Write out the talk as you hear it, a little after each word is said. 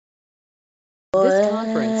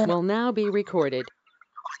will now be recorded.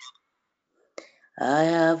 I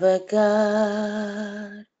have a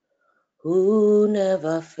God who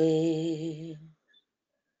never fails.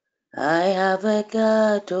 I have a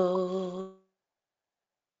God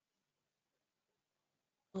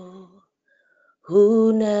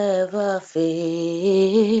who never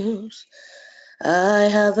fails. I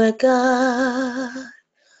have a God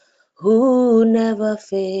who never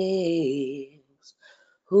fails,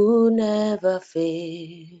 who never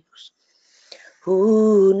fails,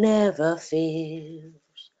 who never fails.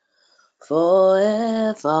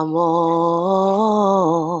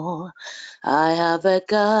 Forevermore, I have a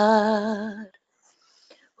God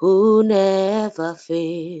who never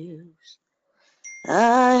fails.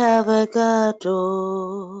 I have a God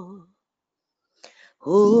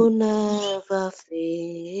who never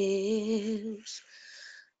fails.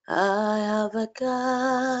 I have a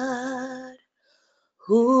God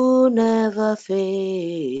who never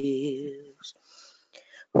fails,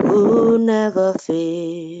 who never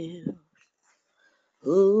fails,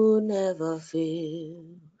 who never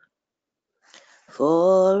fails,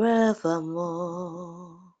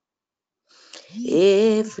 forevermore.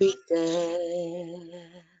 Every day,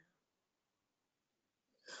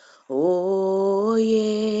 oh yeah,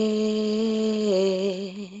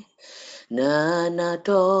 nana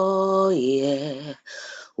do yeah,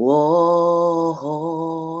 water.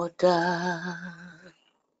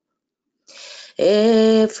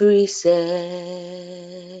 Every say,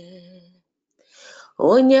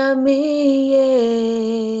 onyamiye,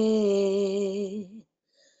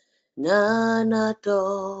 nana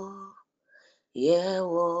do yeah,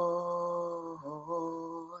 water.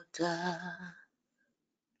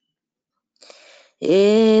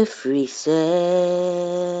 Every say,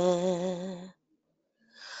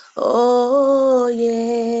 oh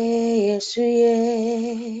yeah, yes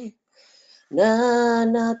yeah,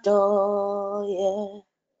 nana do yeah,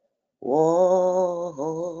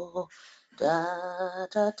 whoa, da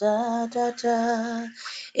da da da da.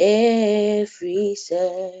 Every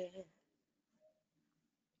say,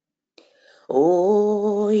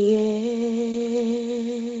 oh yeah,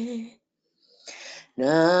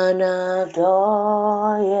 nana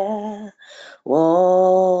do yeah.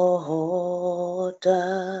 Water,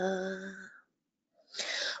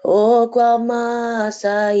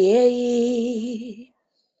 Oguamasa yei,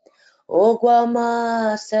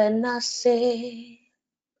 Oguamasa nase,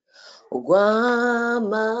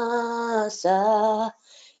 Oguamasa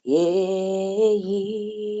yei.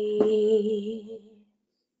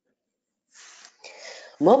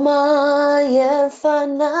 Mama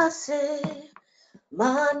yefanase,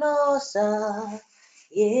 Manosa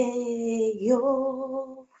yeyo.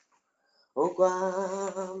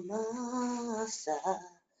 Oguamasa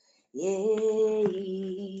yei,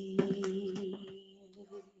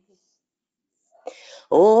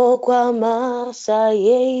 Oguamasa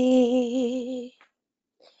yei,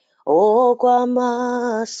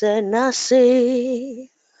 Oguamasa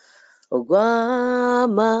nasi,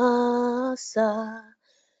 Oguamasa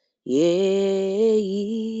yei.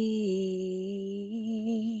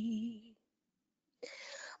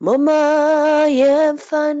 Mama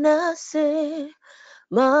yemfanase,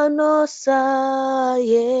 Manosa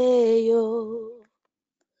yeyo,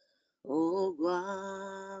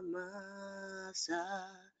 Oguamasa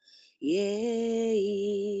yei.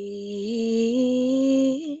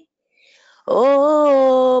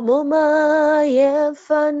 Oh, mama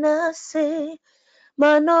yemfanase,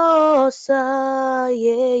 Manosa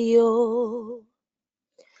yeyo,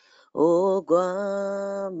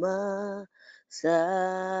 Oguamasa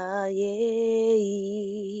yei.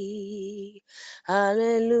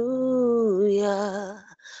 Hallelujah.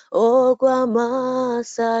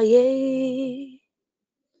 Oguamasa yei.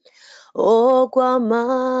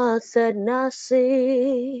 Oguamasa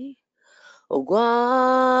nasi.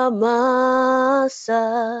 Oguamasa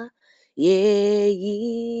yei.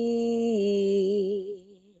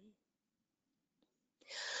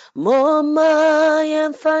 Moma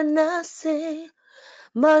yemfanase.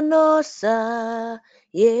 Manosa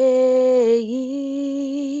yei,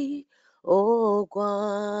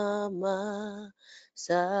 Oguamasa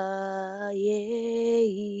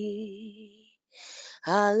yei.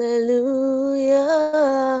 Hallelujah.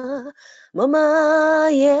 Mama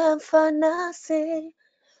yemfanase,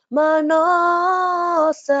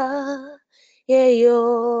 Manosa yeyo,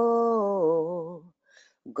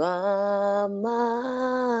 Oguamasa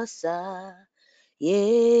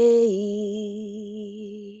yei.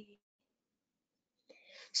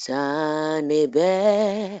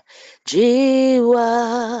 Sanebe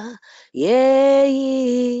jiwa yei.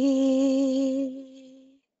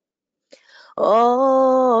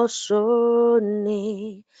 Oh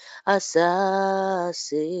osoni asasira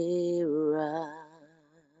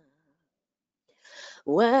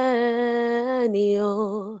when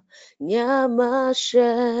you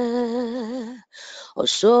nyamashe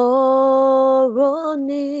osoroni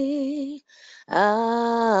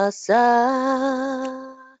asa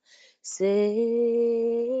sema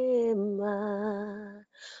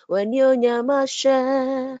when you nyamashe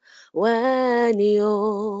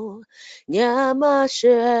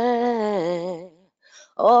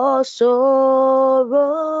osoroni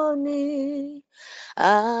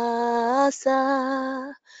asa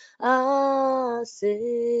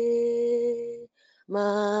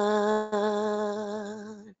man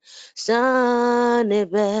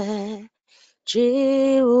sanebe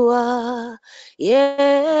jiwa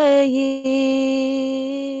yeyi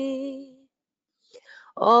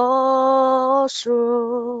osro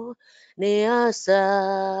ne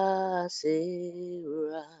asa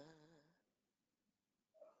sira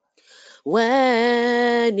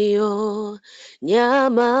when you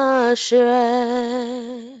nyamashe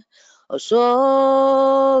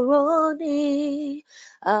osoroni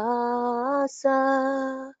asa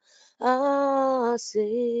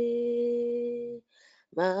ase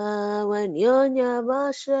ma when you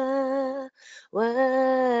nyamashe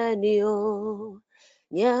when you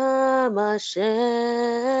nyamashe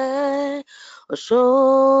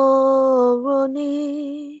osoroni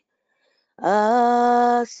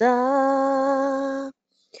asa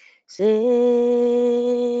sema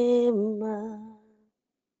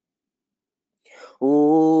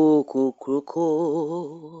okukroko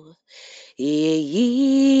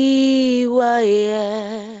yeyiwaye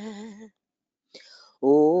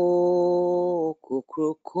okukroko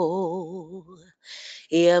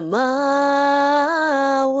yamawuso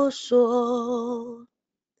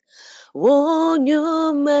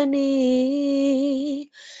wonyumani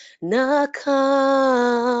nakamfuwo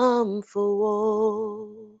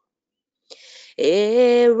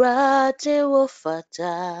erate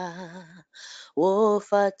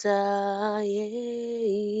wofata ye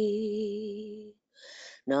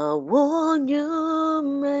na wonyumani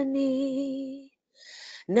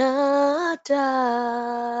natawase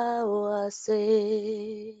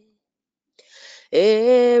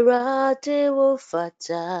erate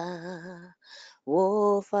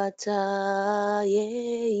wofata ye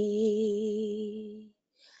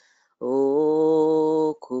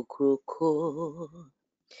okukroko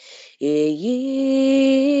yeyiwaye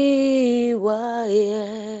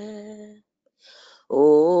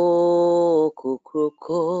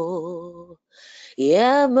okukroko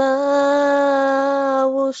yamawuso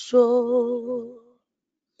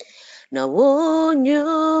na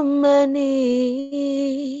wonyumani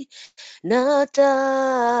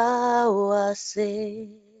natawase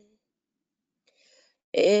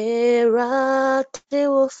erate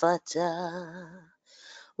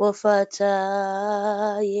wofata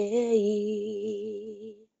yeyi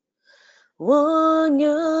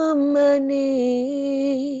wonyumani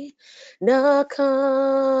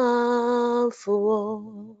nakamfuwo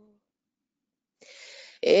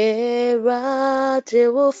erate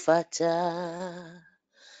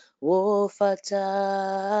wofata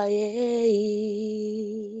yeyi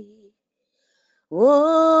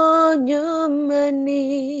wonyumani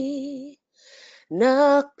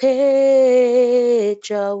nakpechawo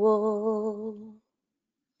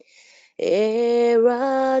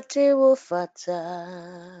erate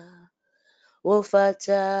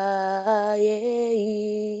wofata yeyi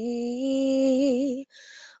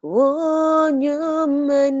wonyumani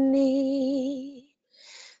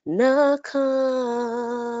nakamfuwo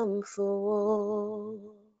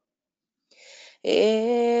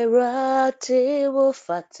erate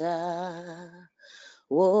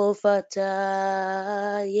wofata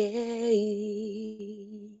yeyi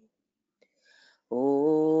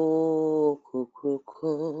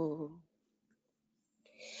okukroko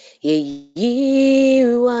yeyiwaye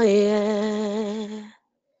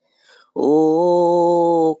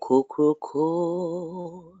okukroko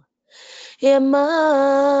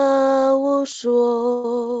yamawuso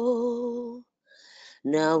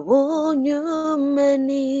na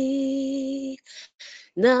wonyumani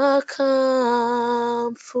nakamfuwo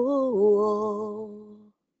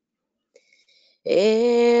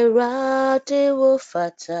erate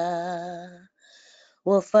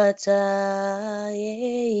wofata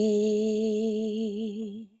yeyi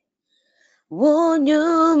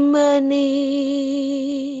wonyumani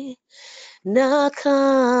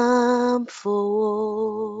nakamfuwo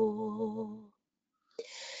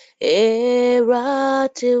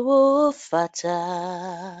erate wofata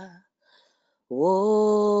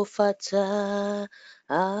O fata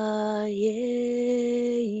aye.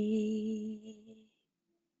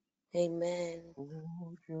 Amen.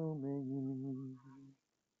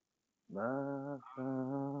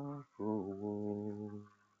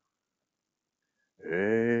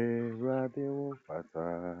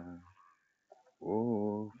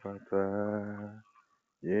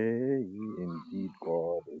 Yea, indeed,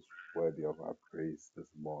 God is worthy of our praise this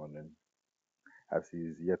morning, as He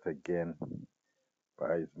is yet again,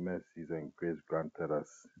 by His mercies and grace, granted us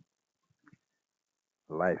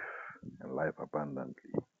life and life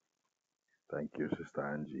abundantly. Thank you, Sister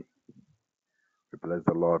Angie. We bless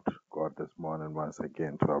the Lord God this morning once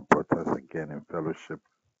again to have brought us again in fellowship,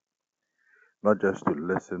 not just to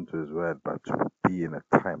listen to His word, but to be in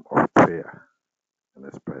a time of prayer in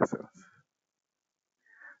His presence.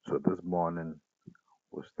 So this morning,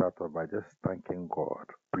 we'll start off by just thanking God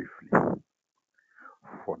briefly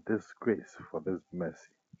for this grace, for this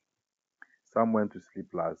mercy. Some went to sleep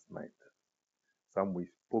last night. Some we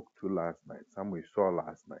spoke to last night. Some we saw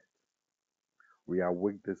last night. We are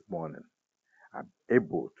awake this morning. I'm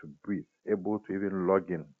able to breathe, able to even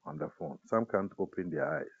log in on the phone. Some can't open their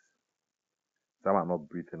eyes. Some are not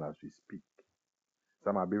breathing as we speak.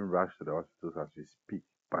 Some are being rushed to the hospitals as we speak.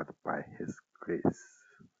 But by His grace,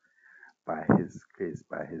 by His grace,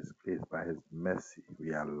 by His grace, by His mercy,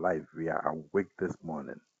 we are alive. We are awake this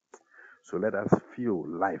morning. So let us feel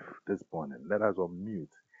life this morning. Let us unmute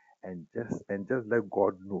and just let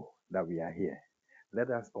God know that we are here.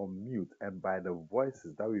 Let us unmute, and by the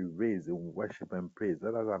voices that we raise in worship and praise,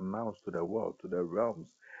 let us announce to the world, to the realms,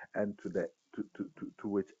 and to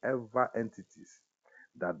whichever entities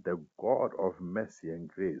that the God of mercy and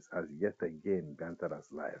grace has yet again granted us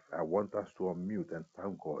life. I want us to unmute and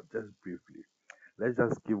thank God just briefly. Let's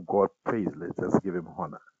just give God praise. Let's just give Him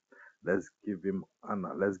honor. Let's give Him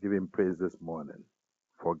honor. Let's give Him praise this morning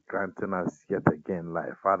for granting us yet again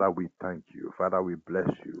life. Father, we thank you. Father, we bless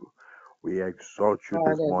you. We exalt you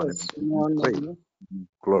this Father, morning. this We give you praise, morning give you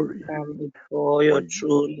we glory come before for your yet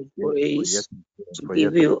throne of again, for yet grace again, to for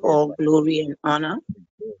give yet you again, all glory and honor.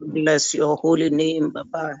 again. Bless your holy name,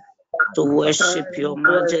 Baba, to worship your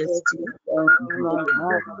majesty,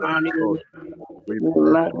 honor you, We We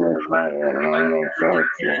bless magnify your name, exalt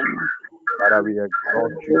you. Father, we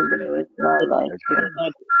exalt you. Hallelujah, there is none like you.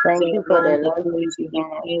 that Thank deserve you for all the the life of praise, you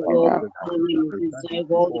God. deserve Father, all Father. the this glory, we you present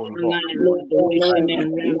deserve you, all O the Lord. honor and May your Tonight, adoration name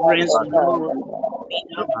and be reverence, O Lord. magnified. Be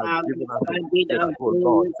you thou have given us a magnified, be spirit, thou O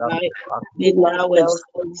Lord, that glorified, be Give performs. thou yourself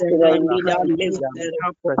exalted, to the and be thou name. We are lifted not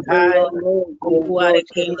up on expressing May high. your ourselves, name For be you are the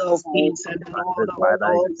exalted King in of high. kings and the but Lord this of by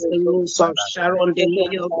thy lords, grace, the rose by of thy Sharon, the Take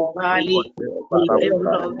your lily of the time, take for valley, your this, place, the take Father, we your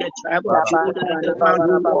lion thank of time. you. the tribe of Father, we Judah, the exalt one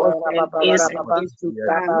you. who was and is and Father, is to we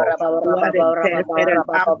come. exalt you. You are the We perfect honor and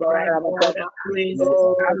you. upright God, and You praises are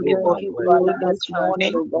Oh, come doing thank before our your you, work. throne Father, this most high,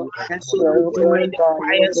 morning. true God. You are And so doing we our There is work. join no the God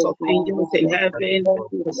like choirs this of morning. angels in Let heaven us Thank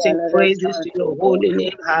work you to for sing another praises chance, to oh your God. holy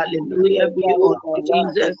name. Hallelujah Thank be you unto for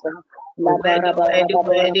Jesus. life. La ba Worthy, ra ba ra worthy, ba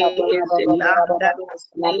ba ra worthy ba ba ra is ba the ba ba ra Lamb ba ba. that was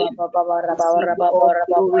La ba slain. ba ba ba ra ba Receive ra ba ba all ra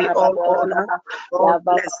ba ba glory, ra ba all ba ra ba honor, ba. all La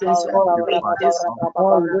ba ba ba blessings, ra all ba ra ba ba praises, ra ba ba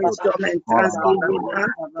ba all ra ba ba. wisdom and La ba ba thanksgiving ba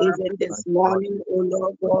ra ba. even this morning, O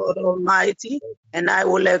Lord God Almighty. And I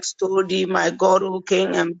will extol thee, my God, O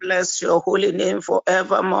King, and bless your holy name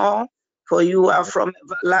forevermore. For you are from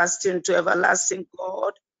everlasting to everlasting,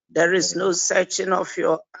 God. There is no searching of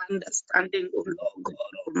your understanding, O Lord God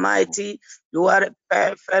Almighty. You are a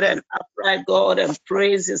perfect and upright God, and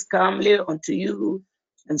praise is comely unto you.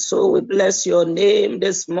 And so we bless your name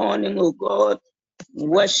this morning, O God.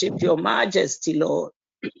 Worship your majesty, Lord.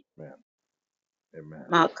 Amen.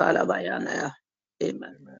 Amen. Makalabayana.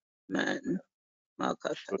 Amen. Amen. Amen. Amen.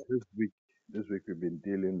 So Makata. this week we've been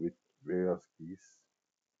dealing with various keys.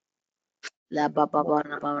 La And ba this ba ba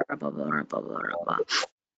ra morning, ba ra ba ba ra ba ba ra ba.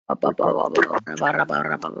 Ba ba we ba ba ba continue. ra ba ra ba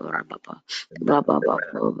ra ba ba ra ba ba. Ba Amen. ba ba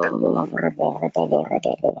ba ba ba ra ba ra ba ra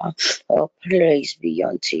ba ba. Oh, praise be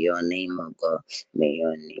unto your name, O God. May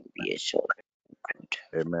your name be exalted.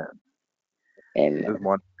 Amen. This Amen.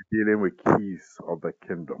 morning we're dealing with keys of the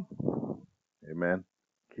kingdom. Amen.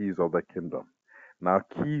 Keys of the kingdom. Now,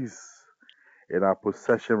 keys in our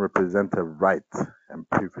possession represent a right and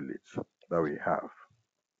privilege that we have.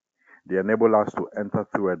 They enable us to enter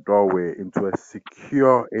through a doorway into a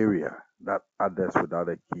secure area that others without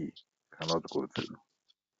a key cannot go through.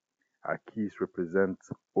 Our keys represent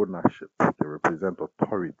ownership, they represent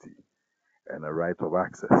authority and a right of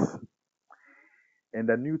access. In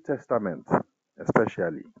the New Testament,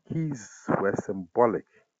 especially, keys were symbolic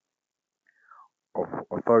of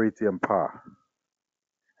authority and power,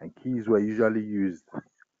 and keys were usually used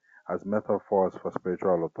as metaphors for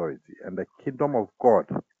spiritual authority. And the kingdom of God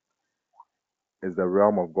is the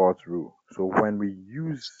realm of God's rule. So when we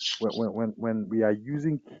use when we are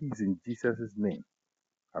using keys in Jesus' name,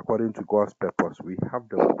 according to God's purpose, we have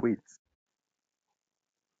the weight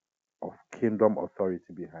of kingdom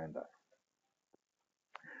authority behind us.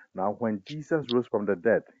 Now, when Jesus rose from the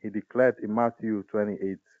dead, he declared in Matthew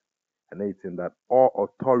 28 and 18 that all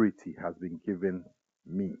authority has been given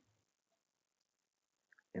me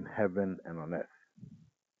in heaven and on earth.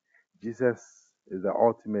 Jesus is the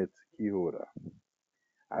ultimate key holder,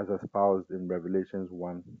 as espoused in Revelations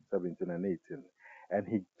 1:17 and 18. And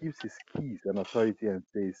he gives his keys and authority and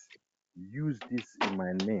says, use this in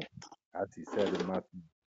my name, as he said in Matthew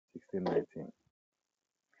 16:19.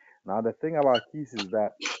 Now, the thing about keys is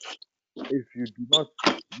that if you do not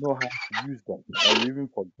know how to use them, or you even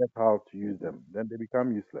forget how to use them, then they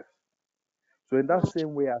become useless. So, in that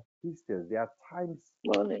same way, as Christians, there are times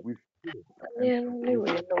Morning. we fail and we Anyway,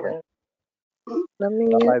 forget let that me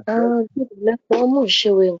by virtue. give me one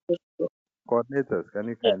showing. Coordinators, can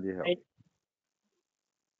you kindly help?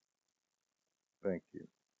 Thank you.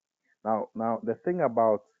 Now, the thing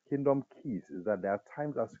about kingdom keys is that there are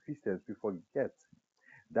times as Christians we forget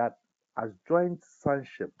that as joint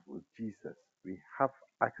sonship with Jesus, we have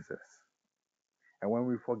access. And when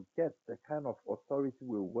we forget the kind of authority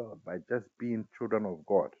we wield by just being children of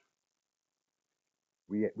God,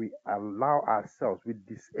 we allow ourselves, we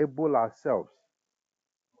disable ourselves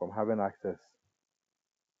from having access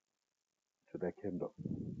to the kingdom.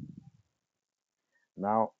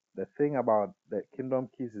 Now, the thing about the kingdom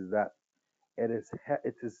keys is that it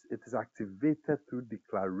is activated through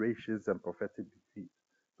declarations and prophetic decrees.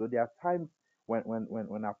 So there are times when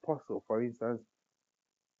apostle, for instance,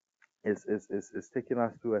 is taking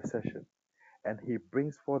us through a session, and he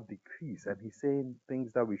brings forth decrees, and he's saying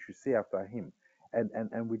things that we should say after him,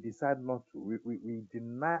 and we decide not to. We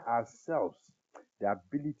deny ourselves the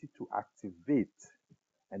ability to activate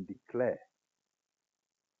and declare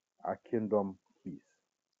our kingdom keys.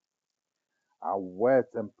 Our words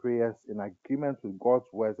and prayers in agreement with God's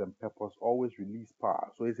words and purpose always release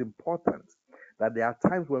power. So it's important that there are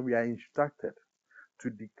times when we are instructed to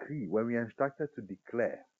decree, when we are instructed to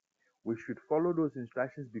declare. We should follow those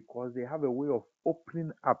instructions because they have a way of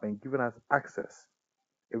opening up and giving us access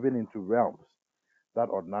even into realms that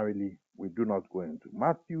ordinarily we do not go into.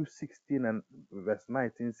 Matthew 16 and verse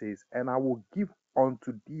 19 says, and I will give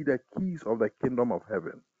unto thee the keys of the kingdom of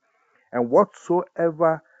heaven. And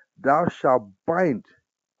whatsoever thou shalt bind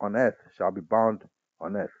on earth shall be bound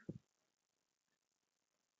on earth.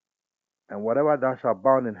 And whatever thou shalt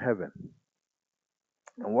bound in heaven,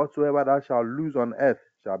 and whatsoever thou shalt loose on earth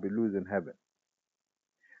shall be loosed in heaven.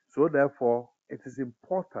 So therefore, it is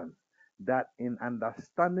important that in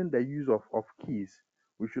understanding the use of keys,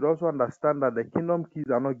 we should also understand that the kingdom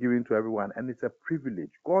keys are not given to everyone, and it's a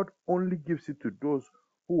privilege. God only gives it to those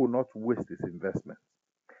who will not waste his investment.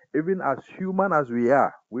 Even as human as we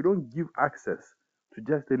are, we don't give access to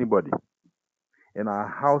just anybody. In our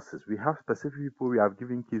houses, we have specific people we have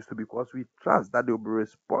given keys to because we trust that they'll be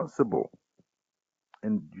responsible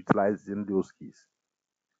in utilizing those keys.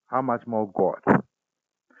 How much more God?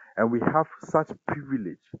 And we have such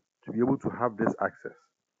privilege to be able to have this access.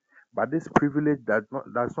 But this privilege does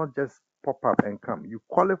not just pop up and come. You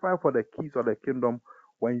qualify for the keys of the kingdom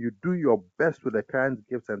when you do your best with the kind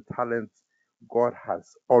gifts and talents God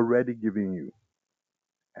has already given you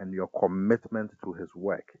and your commitment to his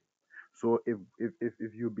work. So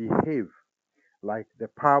if you behave like the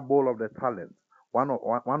parable of the talents, one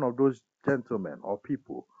of those gentlemen or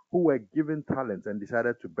people who were given talents and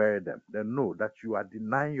decided to bury them, then know that you are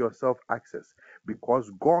denying yourself access,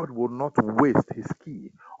 because God will not waste his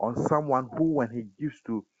key on someone who, when he gives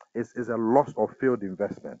to, is a lost or failed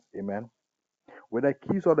investment. Amen. With the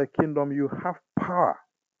keys of the kingdom, you have power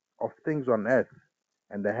of things on earth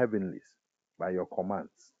and the heavenlies by your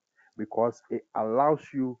commands, because it allows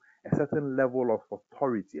you a certain level of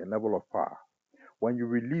authority and level of power. When you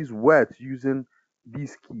release words using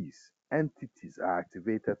these keys, entities are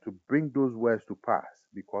activated to bring those words to pass,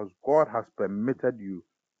 because God has permitted you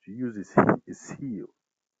to use his heel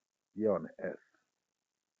here on earth.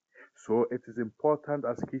 So it is important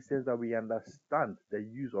as Christians that we understand the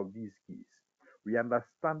use of these keys. We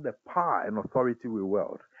understand the power and authority we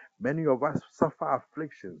wield. Many of us suffer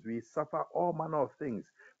afflictions. We suffer all manner of things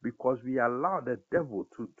because we allow the devil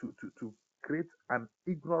to create an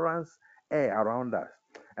ignorance air around us.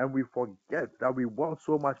 And we forget that we want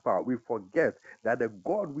so much power. We forget that the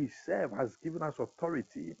God we serve has given us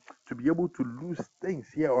authority to be able to lose things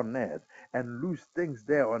here on earth and lose things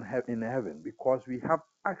there in heaven, because we have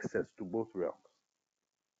access to both realms.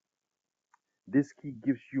 This key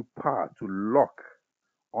gives you power to lock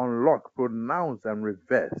unlock, pronounce, and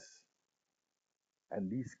reverse. And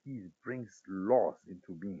these keys brings laws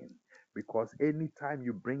into being. Because anytime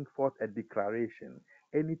you bring forth a declaration,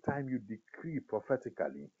 anytime you decree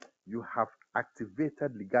prophetically, you have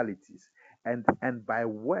activated legalities. And by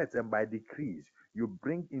words and by decrees, you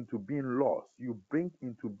bring into being laws, you bring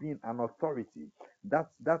into being an authority that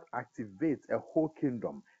activates a whole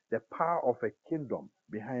kingdom, the power of a kingdom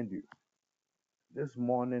behind you. This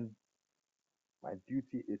morning, my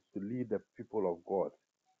duty is to lead the people of God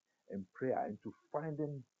in prayer into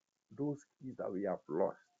finding those keys that we have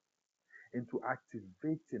lost, into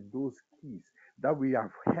activating those keys that we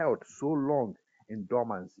have held so long in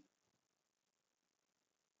dormancy.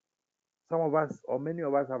 Some of us, or many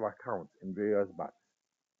of us, have accounts in various banks.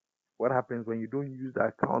 What happens when you don't use the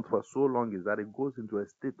account for so long is that it goes into a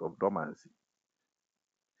state of dormancy.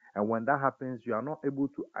 And when that happens, you are not able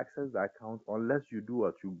to access the account unless you do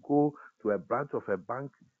what? You go to a branch of a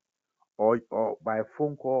bank, or by a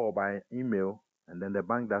phone call or by email, and then the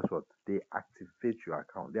bank does what? They activate your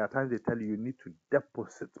account. There are times they tell you need to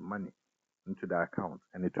deposit money into the account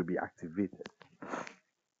and it will be activated.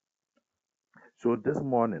 So this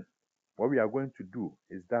morning, what we are going to do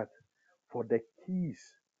is that for the keys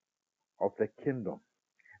of the kingdom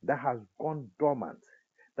that has gone dormant,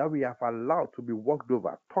 that we have allowed to be walked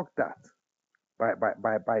over, talk that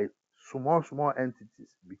by small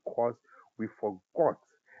entities, because we forgot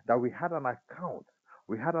that we had an account.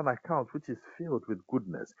 We had an account which is filled with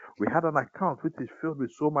goodness. We had an account which is filled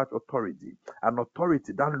with so much authority. An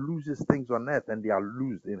authority that loses things on earth and they are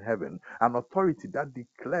loosed in heaven. An authority that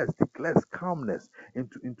declares calmness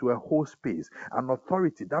into a whole space. An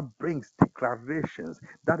authority that brings declarations,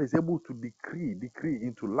 that is able to decree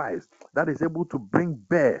into lives, that is able to bring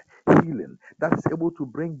bear healing, that is able to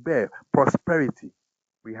bring bear prosperity.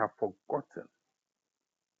 We have forgotten.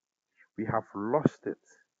 We have lost it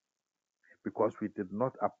because we did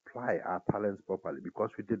not apply our talents properly, because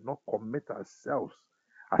we did not commit ourselves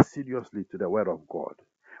assiduously to the word of God,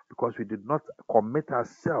 because we did not commit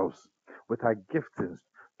ourselves with our giftings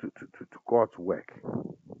to God's work.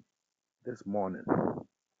 This morning,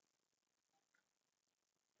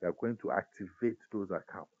 we are going to activate those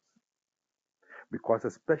accounts, because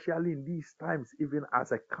especially in these times, even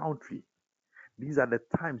as a country, these are the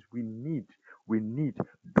times we need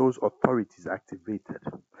those authorities activated,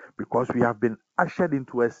 because we have been ushered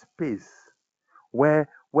into a space where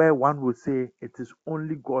one would say it is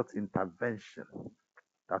only God's intervention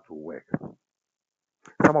that will work.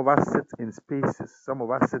 Some of us sit in spaces, some of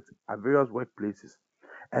us sit at various workplaces,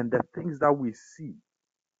 and the things that we see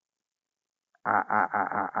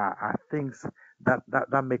are things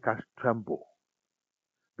that make us tremble,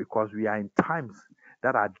 because we are in times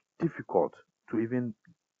that are difficult to even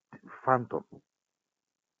fathom.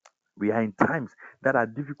 We are in times that are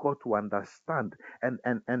difficult to understand. And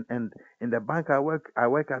in the bank I work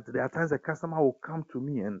at, there are times a customer will come to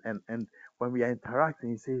me and when we are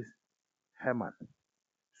interacting, he says, Herman,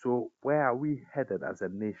 so where are we headed as a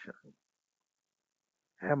nation?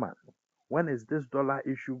 Herman, when is this dollar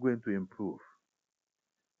issue going to improve?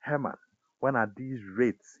 Herman, when are these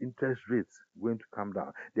rates, interest rates, going to come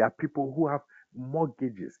down? There are people who have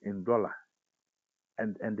mortgages in dollar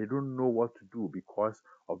and they don't know what to do because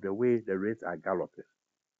of the way the rates are galloping.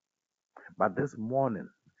 But this morning,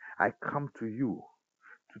 I come to you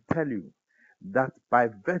to tell you that by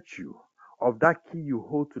virtue of that key you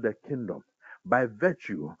hold to the kingdom, by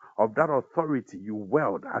virtue of that authority you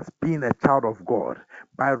wield as being a child of God,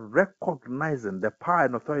 by recognizing the power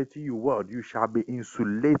and authority you wield, you shall be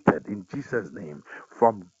insulated in Jesus' name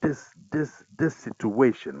from this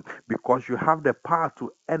situation, because you have the power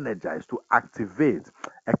to energize, to activate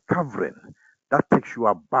a covering that takes you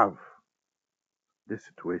above this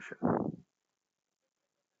situation.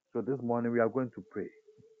 So this morning we are going to pray.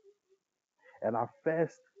 And our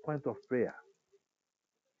first point of prayer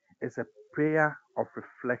is a prayer of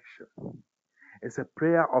reflection. It's a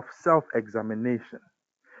prayer of self-examination,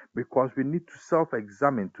 because we need to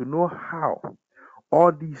self-examine to know how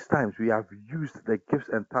all these times we have used the gifts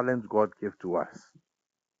and talents God gave to us.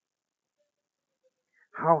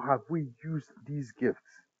 How have we used these gifts?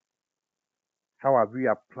 How have we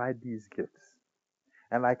applied these gifts?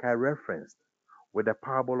 And like I referenced with the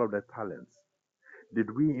parable of the talents,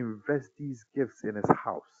 did we invest these gifts in his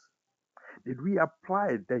house? Did we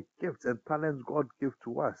apply the gifts and talents God gave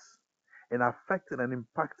to us in affecting and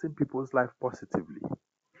impacting people's life positively?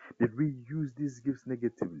 Did we use these gifts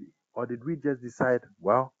negatively? Or did we just decide,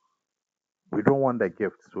 well, we don't want the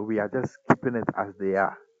gifts, so we are just keeping it as they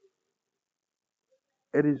are?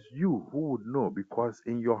 It is you who would know, because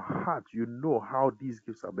in your heart you know how these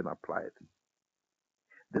gifts have been applied.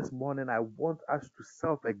 This morning, I want us to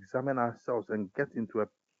self-examine ourselves and get into a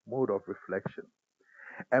mode of reflection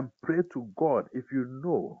and pray to God. If you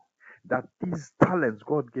know that these talents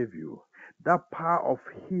God gave you, that power of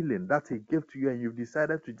healing that He gave to you, and you've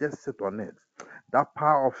decided to just sit on it, that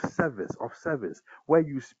power of service, where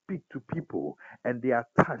you speak to people and they are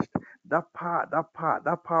touched, that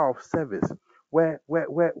power of service. Where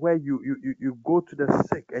you go to the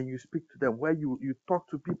sick and you speak to them, where you talk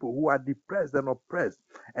to people who are depressed and oppressed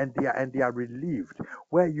and they are relieved,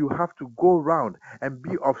 where you have to go around and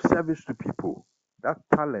be of service to people. That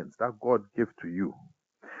talent that God gave to you,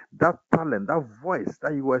 that talent, that voice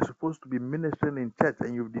that you were supposed to be ministering in church,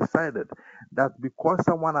 and you've decided that because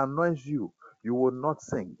someone annoys you, you will not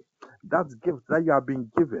sing. That gift that you have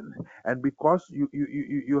been given, and because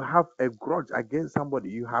you have a grudge against somebody,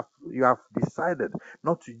 you have decided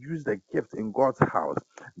not to use the gift in God's house.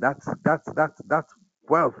 That's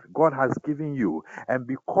wealth God has given you, and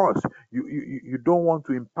because you don't want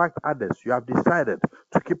to impact others, you have decided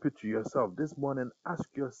to keep it to yourself. This morning, ask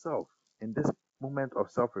yourself in this moment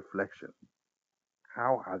of self-reflection,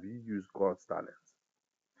 how have you used God's talents?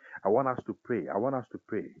 I want us to pray. I want us to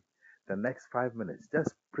pray the next 5 minutes.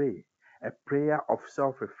 Just pray a prayer of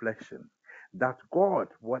self-reflection that God,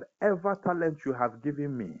 whatever talent you have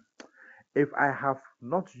given me, if I have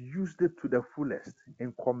not used it to the fullest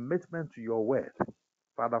in commitment to your word,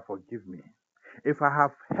 Father, forgive me. If I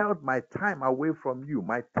have held my time away from you,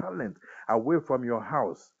 my talent away from your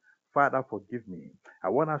house, Father, forgive me. I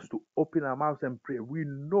want us to open our mouths and pray. We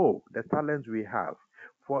know the talents we have.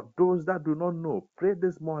 For those that do not know, pray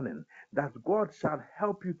this morning that God shall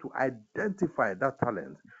help you to identify that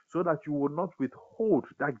talent so that you will not withhold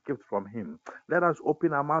that gift from Him. Let us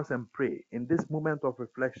open our mouths and pray in this moment of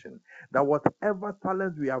reflection that whatever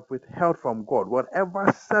talent we have withheld from God,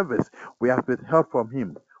 whatever service we have withheld from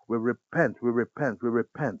Him, we repent, we repent, we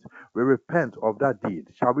repent, we repent of that deed.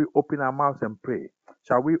 Shall we open our mouths and pray?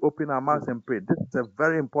 Shall we open our mouths and pray? This is a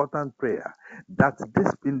very important prayer. That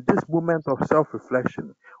this in this moment of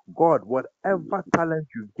self-reflection, God, whatever talent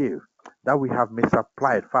you give that we have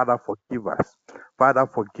misapplied, Father, forgive us. Father,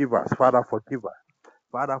 forgive us. Father, forgive us.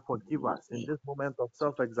 Father, forgive us in this moment of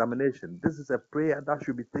self examination. This is a prayer that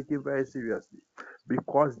should be taken very seriously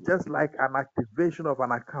because, just like an activation of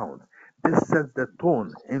an account, this sets the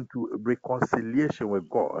tone into reconciliation with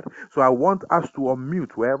God. So I want us to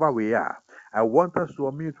unmute wherever we are. I want us to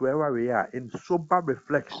unmute wherever we are in sober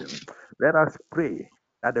reflection. Let us pray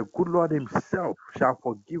that the good Lord Himself shall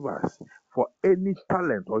forgive us for any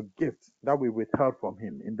talent or gift that we withheld from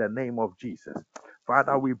Him in the name of Jesus.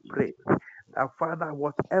 Father, we pray that, Father,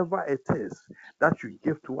 whatever it is that you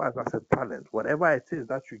give to us as a talent, whatever it is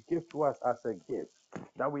that you give to us as a gift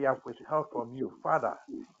that we have withheld from you, Father,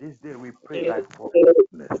 this day we pray thy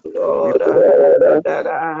forgiveness. We Lord, pray that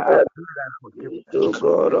I have thy used forgiveness. to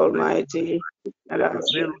God We pray, Almighty, that we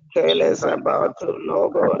I've pray, been Lord Jesus, careless that you shall about, oh forgive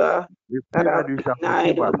Lord us. God, We that pray that I've you shall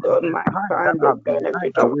denied, forgive oh us for God, the my time that kind I the have been denied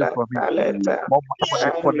benefit of away that from you, talent. for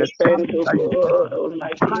I the repent time to that you gave God to me,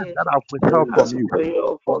 for time Almighty, that I've withheld from ask you, for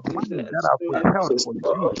your for money that forgiveness, I've withheld mercy, for thee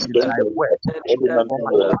God. in thy word, for my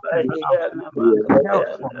time that I've withheld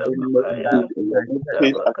from thee in thy church.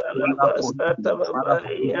 Father, forgive me. Father,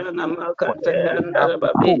 forgive me. For anything I have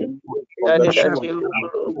withheld, for any Daddy, that service you that I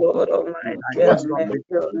will, withheld, God and I Almighty, have not amend listened.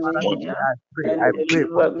 your Father, this me day and I pray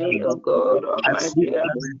for deliver me, O cleansing. God I pray Almighty,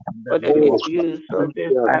 for cleansing in the for the name of misuse Jesus. of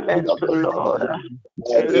this I pray talent, for O cleansing in Lord. the name of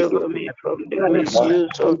Jesus. Deliver me I pray from for the cleansing in the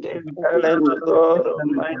misuse name of of this Jesus. talent, O God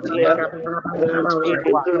Almighty. Whatever I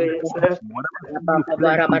have owed you, whatever thing you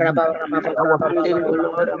claim to you, that was Understanding, supposed O to be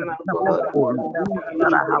Lord, part of the my temple God, glory, to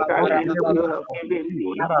that use I the have not been talent able you to have given fulfill,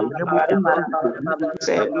 me. that I've been able to fulfill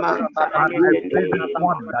Say, man, Father, I in the pray this name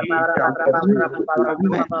morning of that you shall Jesus, forgive me. have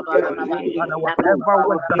mercy on me. Father, whatever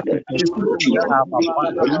work that Forgive you the gave to true me that I God, have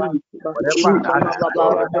abandoned, whatever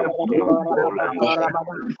God, assignment that the was given to pure me that God I have Almighty.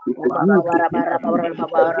 neglected, Father, forgive me.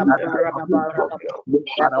 That I have not Of done. your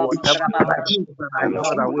Father, whatever talent that I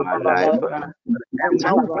held of away my from you, life. And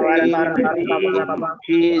I whatever work pray that you in the gave to me, name of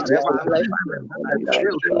Jesus whatever assignment that I that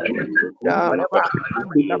failed to you finish, sit down, whatever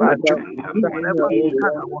assignment that forgive I us failed to and do, amend whatever me.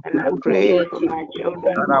 card I was And I supposed to pray for fulfill, my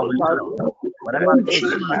children, that I O withheld, Lord, whatever that this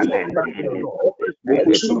influence talent, that is God, any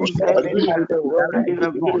every good influence talent that I you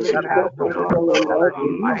have ignored, given us, O Lord God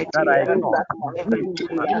that Almighty, I and ignored.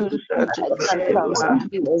 to Father, use I to pray that you serve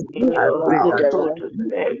forgive me. in I your pray that you household, to forgive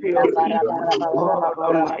me. serve your In the people, mighty O name of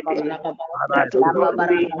God Almighty. Father, I That, O pray God,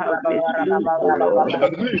 for we have misused, O Lord,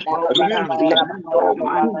 but we have left,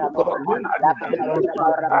 Almighty God, unattentive.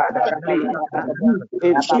 Father, please,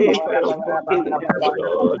 we pray for your forgiveness, O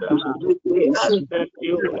Lord. We ask that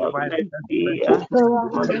you have mercy Hallelujah.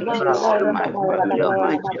 Now, Wonderful, every my moment God, of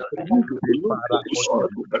Almighty, Heavenly Father, forgive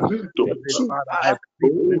me. Heavenly Father, I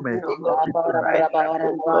plead for mercy. Lord, rise up,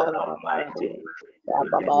 O God Almighty, to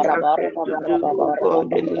intercede to do, O God,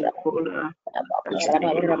 the needful. That the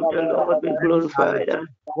name of the Lord be Any glorified. challenges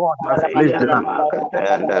God has placed in Ayana us,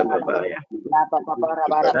 Makatayanda Babaya.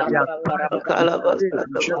 that there are times we fail Kalabasa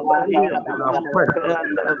in just Babaya fail in our quest for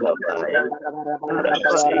Namakayanda Babaya. this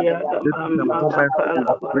Arabaya is the moment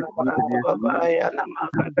of breakthrough in Namakalabasa His will. Babaya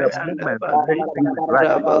This is the Namakatayanda moment to make Babi. things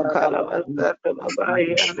right Rabakalabasa and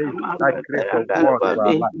Babaya activate that grace of Namakatayanda God for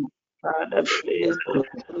our Babi. life. Father, please,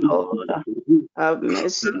 Lord, have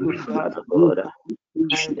mercy, Father God,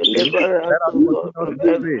 and deliver us, Let us O God, continue from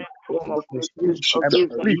to every pray form of and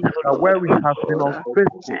disobedience, plead that O where we have been Lord.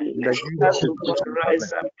 unfaithful And in the let use of us, His O God, gifts and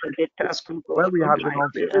rise talents, up to the task, O where God we have been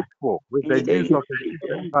Almighty, unfaithful with the in the use of His gifts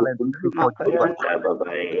and talents to forgive us. Makayanda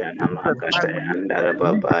Babaya This is the time we need to Namakatayanda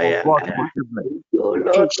plead for Babaya. God's forgiveness. O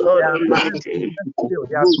Lord God There are times we Almighty, just fail.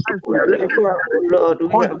 There are times we really wherever, sin O Lord,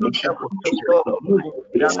 we have consciously or done, O God subconsciously. Almighty,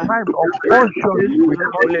 There are times this unconsciously we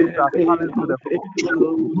your just holy use name our being talents to the full.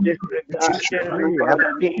 unfaithful, disregarding, O Pray and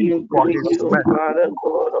Father, plead being for His greedy, O mercy. Father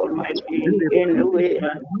God We Almighty, may in the plead way.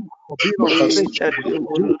 for being Pray that unfaithful with you His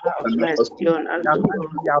will gifts. have mercy on us, There are O times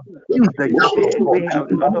God. we abuse the You gift of say God. we have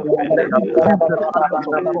not offended We you, abuse the not talents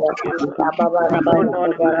of offended God. you. We No, pray, no,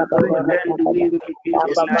 no, I no, pray, then do we make you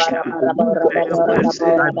deny us. But I your word plead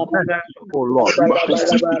says thy mercy, that O Lord.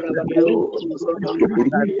 you, O I God plead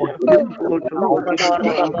thy Almighty, are forgiveness, faithful O to Lord. forgive us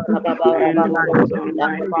all. I And, plead O thy God saving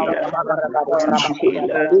Almighty, nature, Father, before and you. heal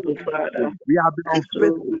us, O Father. We have been And so,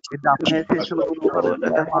 unfaithful in the application of merciful your talents. God,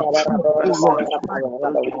 We have abused, O Lord, our time,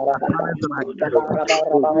 our talents, and our gifts.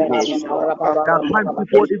 There are times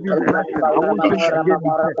people even threaten. I won't say it again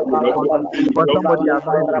in church because somebody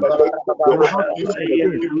annoys me. I will not say it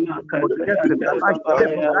again. Forgetting that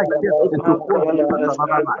that gift is supposed to touch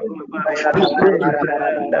another life. This day is the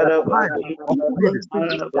time of pleading.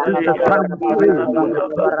 This is the time we pray in the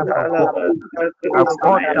presence of God. That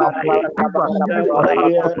God shall forgive us even for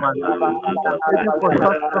Pastor Francis. Even for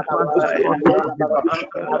Pastor Francis should also forgive us.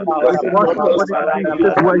 If God somebody didn't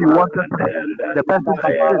sit where you wanted the person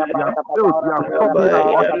to sit, you have failed, you have stumbled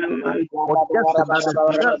about it, forgetting that the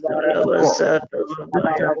service is for God. This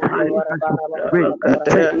is the time I should pray and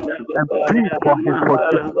pray and plead for his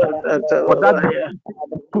forgiveness. For that decision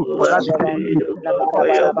he took, for that decision he took to For stop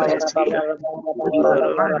your serving God. mercy, This is God the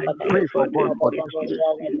time we Almighty, pray for for the God's forgiveness.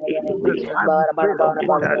 excusing This is the enemy time we pray of for the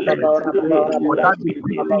God's talent forgiveness. to do For evil that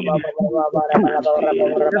decision activities. he took, And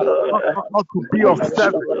please, just God, not to be of mercy,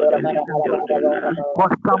 service God, to in his his kingdom. children.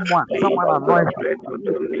 Because Please, someone God, annoys him. pray to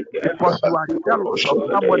Dominica. Because you are jealous of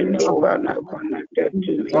God, somebody's anyone success. connected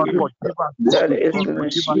to God me forgive us. that is God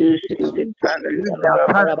forgive us. misusing the talent. Even there are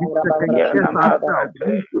times we second guess ourselves.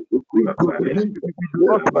 We do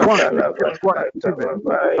not want the gift God has given.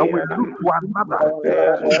 And we look to another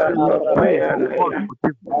to pray for God's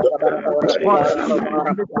forgiveness. Because even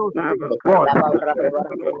in little things, God forgives.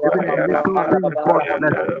 Even in little things, God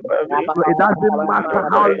blesses. So it doesn't matter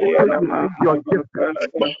how little you think your gift is.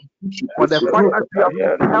 For the fact that you have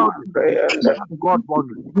withheld it, that God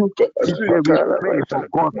wants. This day we pray for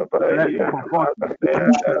God, for God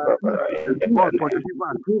and God forgive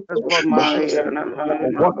us. Let God forgive us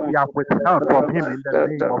for what we have withheld from Him in the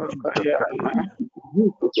name of Jesus Christ.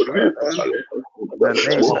 In the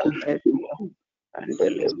name of And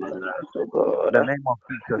deliver us, O God, the name of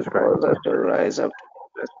Jesus cause Christ. us to rise up.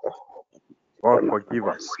 God forgive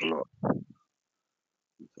us, O Lord.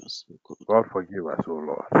 God forgive us, O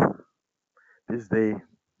Lord. This day,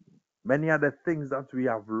 many are the things that we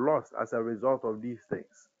have lost as a result of these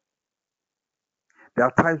things. There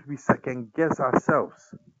are times we second guess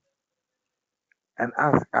ourselves and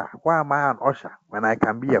ask, why am I an usher when I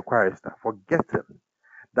can be a chorister? Forgetting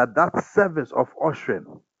that service of ushering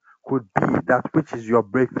could be that which is your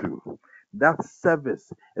breakthrough. That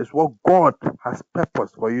service is what God has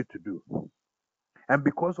purposed for you to do. And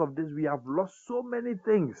because of this, we have lost so many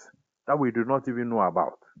things that we do not even know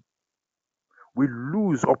about. We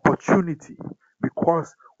lose opportunity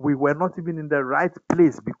because we were not even in the right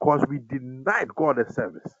place because we denied God a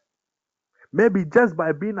service. Maybe just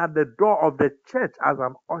by being at the door of the church as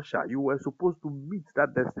an usher, you were supposed to meet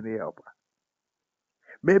that destiny helper.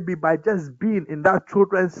 Maybe by just being in that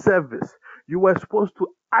children's service, you were supposed to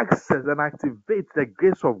access and activate the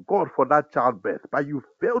grace of God for that childbirth, but you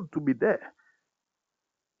failed to be there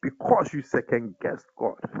because you second guessed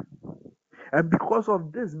God. And because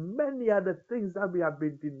of this, many are the things that we have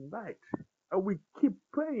been denied. And we keep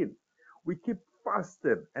praying, we keep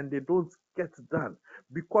fasting, and they don't get done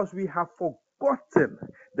because we have forgotten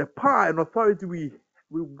the power and authority we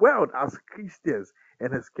We wailed as Christians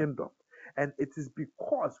in his kingdom. And it is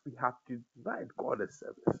because we have denied God a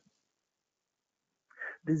service.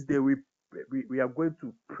 This day we are going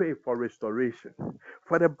to pray for restoration.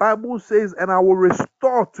 For the Bible says, and I will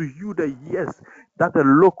restore to you the years that the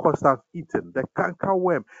locust has eaten, the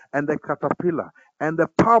cankerworm and the caterpillar and the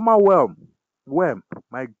palmer worm,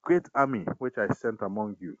 my great army which I sent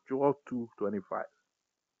among you. Joel 2:25.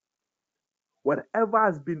 Whatever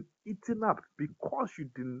has been eaten up because you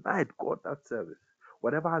denied God that service,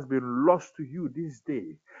 whatever has been lost to you this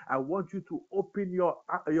day, I want you to open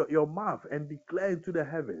your mouth and declare into the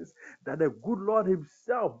heavens that the good Lord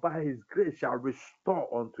Himself, by His grace, shall restore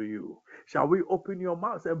unto you. Shall we open your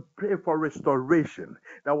mouths and pray for restoration?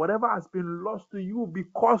 That whatever has been lost to you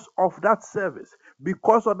because of that service,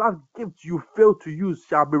 because of that gift you failed to use,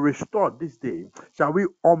 shall be restored this day. Shall we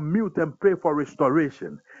unmute and pray for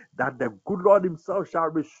restoration? That the good Lord Himself shall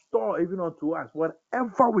restore even unto us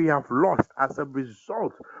whatever we have lost as a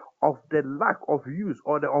result of the lack of use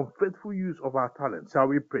or the unfaithful use of our talent. Shall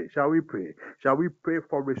we pray? Shall we pray? Shall we pray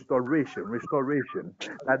for restoration? Restoration.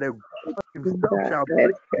 That the God Himself shall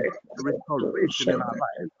bring restoration in our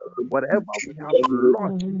lives. Whatever we have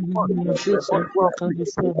lost because we were not well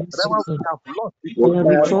pleased, whatever we have lost because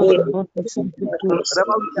we were not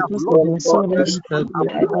whatever we have because lost of the because sorrow we that did has not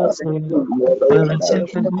been with apply us, the we kingdom of God are in our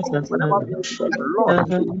lives, rejected this as whatever well. we have lost,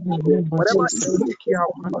 Father, in the name of whatever Jesus, ease we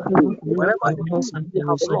have lost, whatever blood whatever we lost ease and we the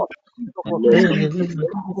have result, lost, ease of I pray in the opportunity, name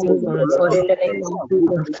of Jesus for whatever Lord, in restoration. the we name of have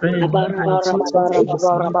lost, I Jesus. pray in the name of Jesus for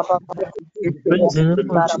restoration. I pray in the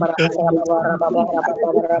name of Jesus for restoration.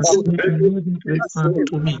 I say, I know that restore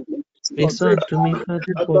to me. Restore to me, Father,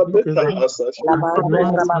 for whatever has been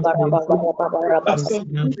lost as a result of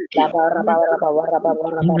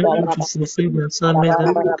in the name of Jesus, say the assignment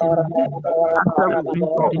that you can do. as a I pray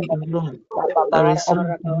for result this, O Lord. I of restore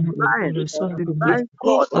to me, O denying, Lord, restore to me. denying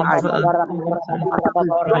God our Whatever gift, I've given to as a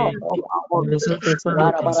result fire, of our the result of unfaithfulness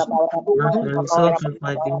arrogance, towards as a God. result of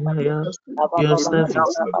my denial, your It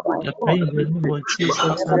shall service. be I pray restored in the name of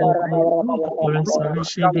Jesus, in O the Lord, name of Jesus. for It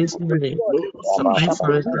restoration shall this be morning. restored in I pray Jesus'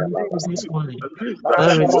 for name. restoration this morning.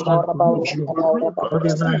 That restore to me, O Lord.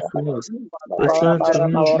 Whatever I've lost, restore to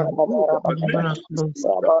me, O Lord. Whatever I've lost,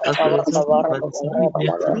 as a result of my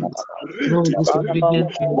disobedience to you. No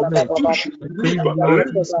disobedient to your word. I pray in the name of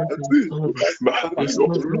Jesus to restore me.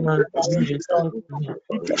 Restore whatever to me, restore to me.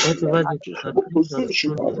 Whatever the caterpillar has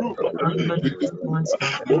stolen, under the influence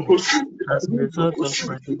has stolen, as a result of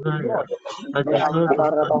my denial, as a result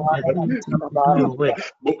of my inability to do your work.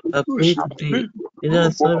 I pray today, in the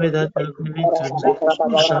assignment that you have given to me,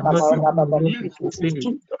 that I'm not able to fulfill it,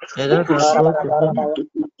 and that I've got to do.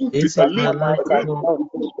 This is my life, O Lord.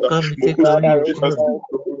 Come and take away your glory.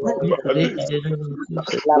 We pray in the name of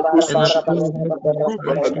Jesus. And I pray for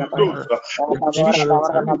restoration, Father. I pray for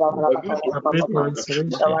restoration. I pray for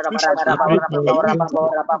restoration. I pray for restoration.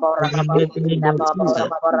 In the mighty name of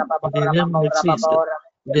Jesus. In the name of Jesus.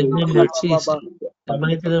 In the name of Jesus. In the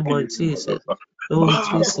mighty name of Jesus. Oh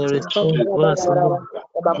Jesus, restore to us, O Lord.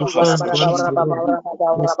 Restore to us, O Lord.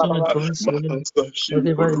 Restore to us, O Lord.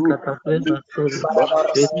 Whatever the caterpillars have stolen,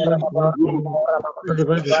 restore to us, O Lord.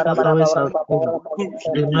 Whatever the cankerworms have stolen,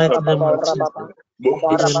 in the mighty name of Jesus.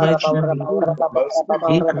 In the mighty name of Jesus.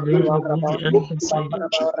 Ikariba bori anda saya.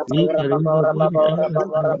 Ikariba bori anda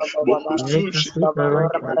saya. Leka suka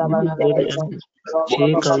raka riba bori anda.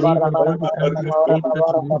 Ikariba bori anda sika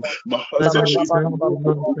riba. Father, we thank you,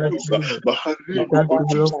 Lord. We thank you, Lord. We thank you,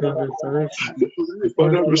 Lord, for your restoration. We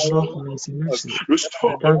thank you, Lord, for your restoration.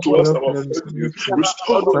 We thank you, Lord, for your restoration.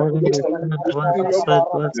 Father, restore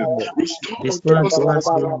to us, restore to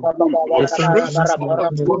us, Lord. Restore to us, Lord.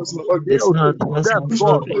 Restore to us, my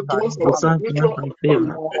glory. Restore to us, my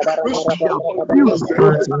glory. Restore to us, my favor.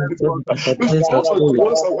 Restore to us what the caterpillars have stolen.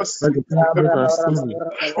 What the caterpillars have stolen.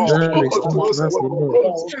 Lord, restore to us, O Lord.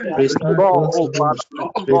 Restore to us, O Lord.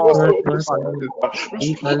 Restore to us, O Lord.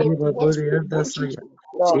 Ikaliba bori anda saya.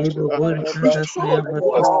 Shiba bori anda saya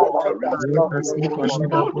batista. Leka sika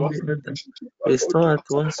liba bori anda. Restore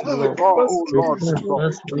to us, O Lord. Restore to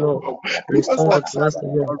us, O Lord. Restore to us, O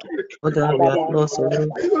Lord. What have we have lost, O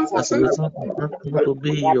Lord, as a result of not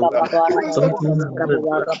obeying your word, not doing your will,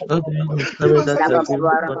 not doing the service that you have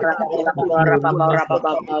given to us. I pray, O Lord, help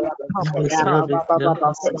us. Let me serve it, help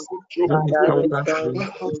us. Let me serve us, O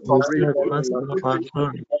Lord. Restore to us, O Lord, our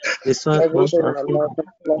glory. Restore to us our favor.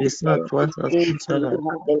 Restore to us our spiritual life.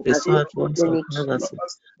 Restore to us our privacy.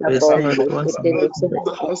 Restore to us our happiness.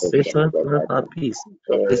 Restore to us our peace.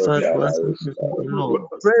 Restore to us everything, O Lord.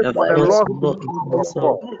 Pray We have for the lost, lost O Lord, in people our of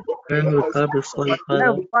soul. God. When we come before you,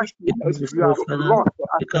 Father, Whatever we it come is you before you, have Father, lost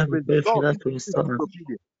as we a come before you, result Father, of to restore us.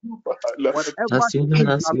 disobedience, whatever As human things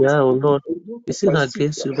as have we been are, O Lord, taken, we sin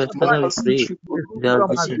against you, but Father, whatever we pray. the We are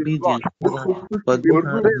freedom has been lost, disobedient, Father. we Forgive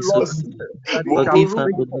our pray, Lord disobedience. Jesus, that it shall Forgive our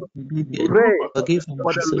bring forth. disobedience. Pray Forgive our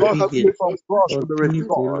for the lost disobedience. people of God to be Forgive,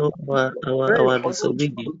 O restored. Lord, Pray our for them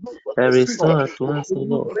disobedience. to And be restore restored. to us, O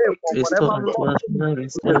Lord. Pray for Restore whatever to lost us, things Father.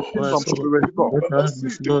 in the Restore to kingdom us, O to be Lord. restored. Whatever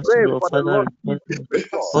we've lost, O Pray Lord, for the Father, lost restore people to to us. be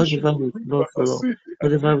restored. Whatever we've lost, O Lord.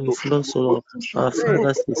 Whatever we've lost, O Lord. Our Pray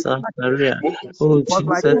finances, our for career. Oh, but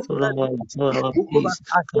like Jesus, you O said, Lord, our joy, our give us peace,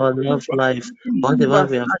 access, our love life. give Whatever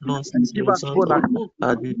us we have access, lost and as a give us result of bonus.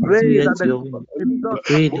 our Pray that disobedience to the your will. We angels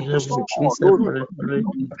shall pray in the name of restore Jesus those for things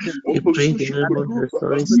into restoration. the kingdom, We pray in the that name of the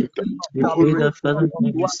restoration. kingdom We shall be pray that restored Father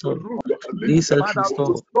God unto us. restore. Jesus Father,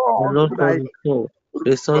 restore. The restore Lord unto God thy restore. for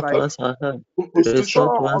Restore thy to us our health. Restore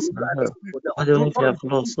restore to us unto our thy health. people the Whatever we have authority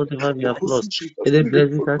lost, whatever we have to lost, any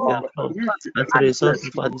blessings that we restore have lost as a result access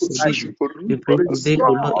of our to thy disobedience. people. We pray today,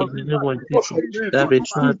 O Restore Lord, in the unto name us of the Jesus, things that of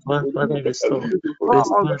restore us. to us, Father, restore. Restore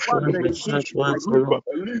Restore unto to us us the the keys church to thy once, O kingdom. Lord.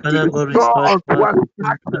 Father God, Restore restore to unto us us the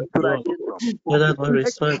access church, to O thy Lord. kingdom. Father God, Make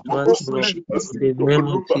restore it to us, O Lord. open to In receive. the name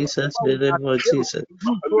of Jesus, Whenever in we the are name of able Jesus. to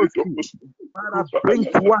use those keys, Father, bring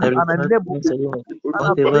to us And an return to us, O enablement. Lord.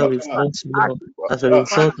 Father, Whatever bring we've to us lost, O Lord, access. as a Father,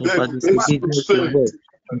 result of our bring to us disobedience to your word.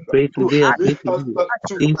 We pray to today, I pray access, today.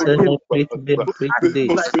 access to thy Jesus, I kingdom, pray today, I to pray access today.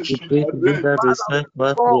 to thy We pray today that Father, restore to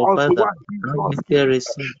us, O restore Lord, unto Father. us these Have lost mercy keys. and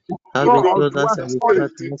receive. Have Restore mercy on unto us us and all restore the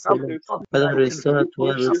to things us, O that we Lord. lost in Father, thy kingdom. That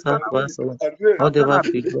restore Father, to us, O Lord. that Whatever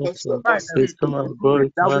Father, we've lost, O Lord. find and Restore our glory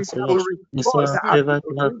that to we us, O shall Lord. be restored Restore the our favor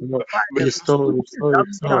to us, O Lord. find and Restore, restore, that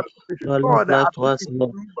we shall restore. be Your love restored the life to us, ability O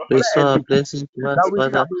Lord. to declare Restore and our decree. blessings to us, That we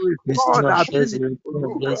shall Father. be restored Restore the our ability blessings, restore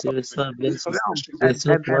our to blessings, restore our blessings. realms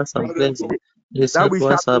Restore to us our and blessings. create. That Restore we to shall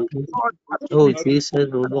us be our blessings. restored the Oh, ability Jesus,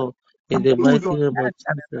 O Lord. In to the use mighty on name of earth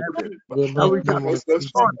and in Jesus. heaven. In the That mighty we shall name be of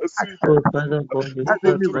Jesus. restored access Oh, Father God, to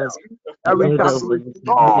restore heavenly to us realm. the That we order shall of be our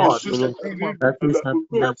restored disobedience, O in the Lord. name of That Jesus. is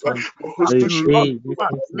happening at That us. which has We been lost pray to this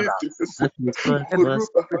us, morning. Father, That restore and to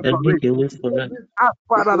us and make a restoration. way for us. Ask,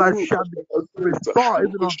 Father, that shall be restored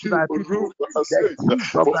even unto thy people the keys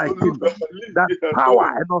of thy kingdom. That power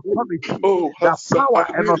and authority, that power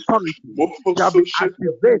and authority shall be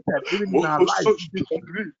activated even in our lives.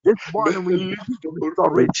 This morning we speak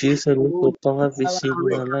Oh, restoration. Jesus, let your power be seen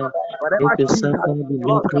in our Restoration. life. Whatever Let your keys has servant be been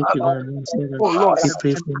made lost, great in our lives, Father. oh Lord, We and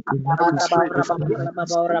pray ask for for increase, we pray for restoration.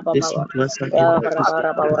 increase. Restore to us our Of increase. our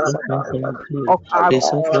Restore to us our joy. of our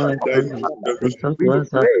Restore to us of joy. Restore we to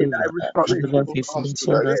us our pray thy favor. Whatever restoration. we've lost, We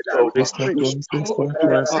Father, pray thy restore to restoration us, restore in to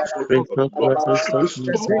the us, name of restore to us, restore in to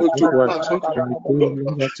the us, name restore of to us. And we pray,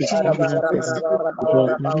 Lord, that you strengthen us, Father. With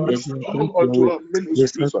our family and your great your way.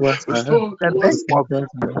 Restore to us our health. the name Restore of to us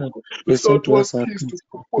our health. Restore to us our peace.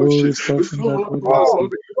 Oh, restore, Father God, restore,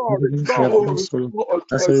 mercy. restore, Everything we have restore, lost, Lord,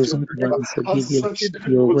 as a result of our disobedience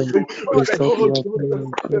to your word. restore the Restore to keys, us, Lord,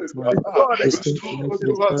 restore to us. restore the Restore keys to us,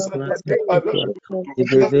 restore in to the us, name restore of to us. In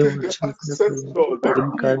the Jesus. name of Jesus, Lord. The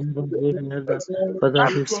We keys can even live in heaven. Father,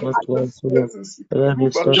 grant restore us to us, Lord. Father,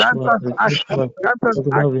 restore to grant us, us restore access, to us. grant us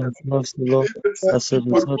Whatever we access have lost, Lord, as a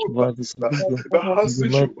result of our disobedience. In the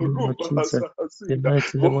mighty name of Jesus. The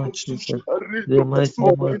mighty name of Jesus. The mighty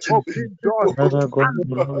name of Jesus. open doors and Father God, the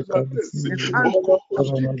answer Lord, can see and you, Lord. answer.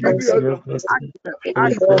 Father, have Give mercy, us have mercy. access,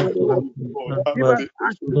 Restore access, to us, restore to give us. us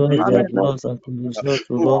access, Lord, we Father, have and lost as a result,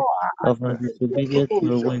 O Lord, restore of our access. disobedience to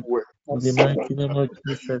your word. In the mighty name of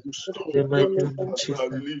Jesus. The mighty name of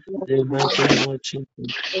Jesus. The mighty name of Jesus.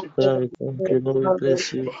 Father, we thank you, Lord, we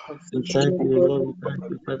bless you. We thank you, Lord, we thank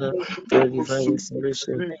you, Father, for your divine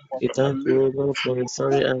restoration. We thank you, Lord, for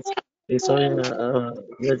restoring us, restoring our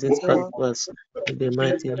wedding scarf to us. In the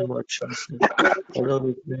mighty name of Jesus. Our Lord,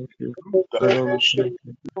 we thank you. Our Lord, we thank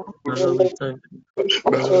you. Our Lord, we thank you.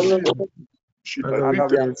 Our Lord, we thank you. Our Lord, we Father,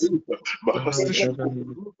 we are bless you. grateful. Our Lord, we honor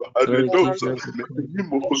you. Lord, we give you all the glory.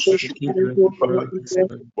 We give you all the glory this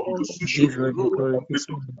morning. We give you all the glory this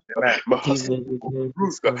morning. Amen. We give you all the glory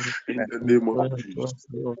this morning. Amen. Restore to us,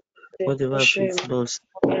 Lord. Whatever we've lost.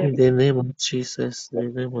 In the name of Jesus.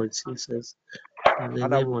 In the name of Jesus. In the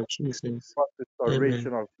Father, name we of Jesus. want Amen.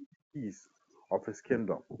 restoration of keys of his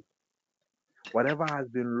kingdom. Whatever has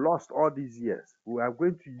been lost all these years, we are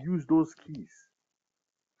going to use those keys.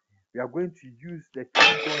 We are going to use the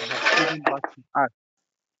key God has given back to us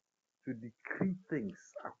to decree things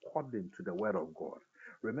according to the word of God.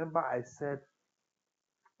 Remember, I said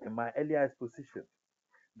in my earlier exposition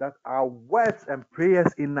that our words and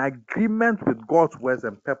prayers in agreement with God's words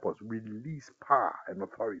and purpose release power and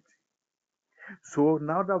authority. So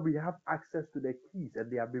now that we have access to the keys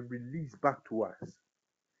and they have been released back to us,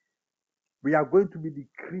 we are going to be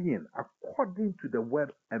decreeing according to the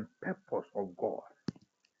word and purpose of God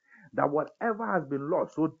that whatever has been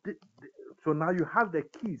lost, so now you have the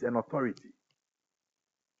keys and authority.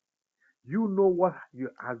 You know what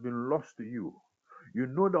has been lost to you. You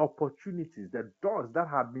know the opportunities, the doors that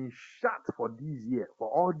have been shut for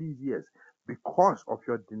all these years, because of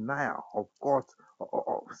your denial of God's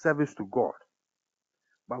of service to God.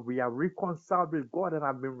 But we are reconciled with God and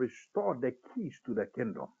have been restored the keys to the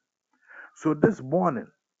kingdom. So this morning,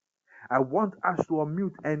 I want us to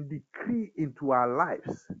unmute and decree into our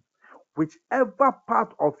lives, whichever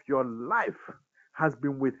part of your life has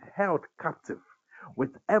been withheld captive,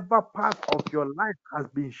 whichever part of your life has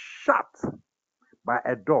been shut by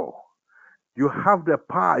a door, you have the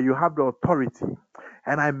power, you have the authority.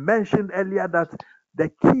 And I mentioned earlier that the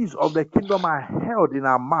keys of the kingdom are held in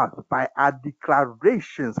our mouth by our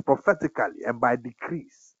declarations prophetically and by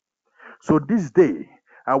decrees. So this day,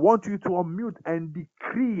 I want you to unmute and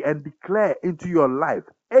decree and declare into your life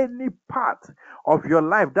any part of your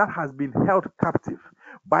life that has been held captive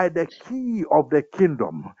by the key of the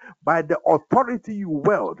kingdom, by the authority you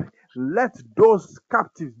wield. Let those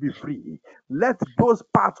captives be free. Let those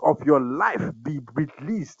parts of your life be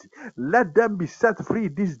released. Let them be set free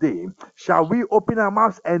this day. Shall we open our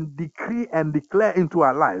mouths and decree and declare into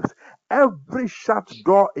our lives? Every shut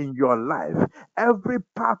door in your life, every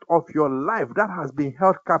part of your life that has been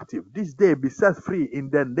held captive, this day be set free in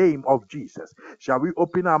the name of Jesus. Shall we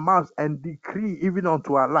open our mouths and decree even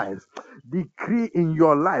unto our lives? Decree in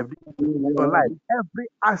your life, every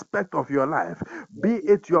aspect of your life, be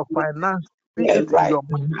it your finance, be Yeah, it in right. your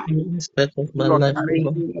In aspect of my your life, O career, In the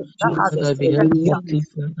Lord. name of that has Father, Jesus, be been held every captive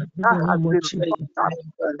in that the has name of been Jesus. locked up,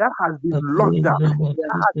 that has been I pray locked in the up, name of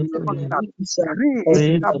that has Jesus, been O locked Lord. up. release Pray of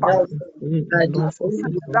into Pray that for my part, health, mercy, pray, O I Lord, for decree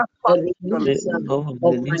into freedom. that a part of your life. Pray, release O Lord,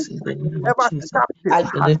 of my release in the name of finances. Whatever Jesus. captive I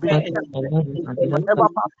has Any been part declare of held, my life that a I have whatever captive,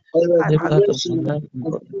 release, part a of your life any has part been of restoration my life,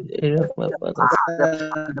 of God, in the area of my father's,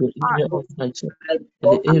 in the power area of my job, in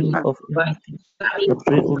the area recovery of by everything. I fire.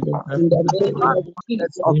 pray, O Lord, have In the mercy, name Lord. of the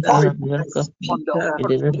Jesus, Anything authority we I have captive, on speak the in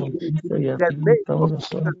the authority name of Jesus, in you have the given me name power of and Jesus.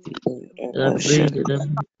 authority. And I pray in the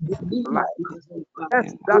name of Jesus. release Life. my husband, Let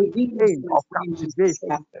that release chain my of finances,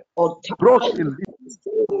 captivation or broken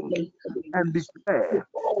time and declare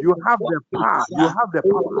all you the have the power, prophets, you have the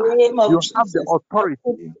in power, the name of you have the Jesus. I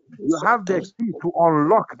put authority, you this have the key to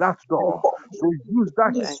unlock that door. So use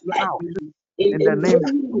that key this right now now. In in the the name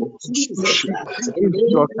of name of Jesus, decree the into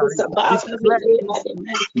name your is career, above every declare name at the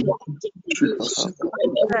mention of Jesus. And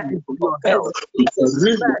declare every into your offense, health, Jesus,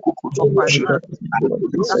 declare into your Any part finances of my life,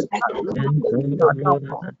 that Jesus. that door And you God, O shall come Lord,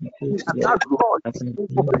 from, I declare, and Lord, that door I is can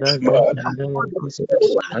open bring that door in the name of according to Jesus. the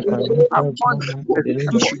I in the can name lift of that door according now to in the the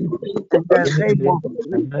name of truth Jesus. in the Any name area of of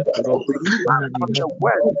my Jesus. life, Lord, We stand Father, be on the help me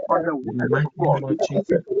word, free. on the In the word of mighty God. name of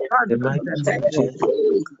We Jesus. stand The in mighty the name of name of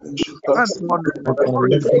Jesus. stand on the I can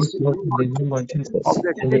lift authority this door in the name of Jesus. of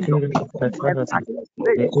the In the kingdom area of my and finances, activate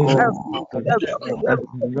the area of every my career, I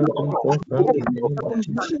can lift this door. door now in Open the name of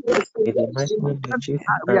Jesus. In the mighty name of and Jesus,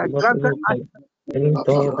 we that are Lord, granted O Lord, any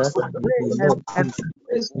door that to has been pray locked, and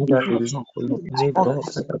Jesus. That be locked, O Lord. Any on door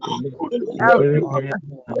that has been locked in every every area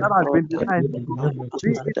of my that life. has been I denied, pray in the name of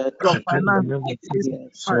be Jesus. it your I pray in the finances, name of be it Jesus.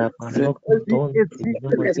 marriage, That I unlock that be door it, in the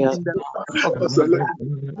name of in Jesus. the I unlock that door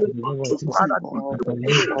in the name of Jesus. Father, I we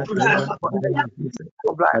unlock pray that door for in the name every of Jesus.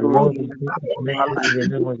 of life, And Lord, Lord, we pray of our mercy in life. the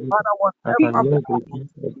name of Jesus. Father, I can whatever Lord redeem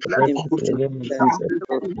the let possessions in the name of Jesus.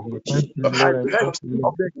 And we thank you, by Lord, I virtue trust you.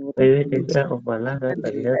 of the Every area of my life that and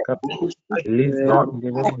I hear captive, as release now Lord, in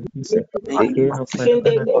the name of Jesus. us, The area of my in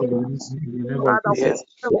the finances, name of release in the name of Father, Jesus.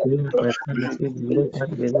 The whatever area of my finances, release now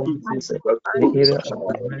in the name of Jesus. time The area of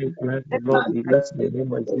my marriage life, the Lord, release in the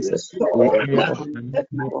name of Jesus. The area of my life,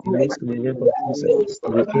 release in the name of Jesus.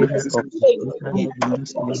 The area of my Lord,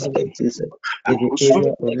 release in the name of Jesus. In the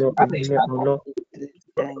area of Lord,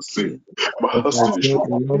 of my job,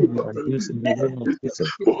 the Lord will abuse in the name of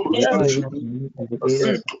Jesus. The area of me, in the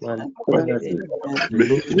area of my finances,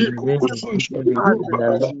 look in the name of Jesus, has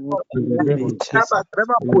and the Lord in the name of Jesus.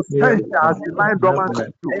 whatever The area potential has been of lying my dormant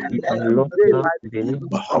life, in you, be this unlocked day now by in the the name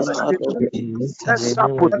of keys of the Jesus. kingdom, Be unlocked in let the that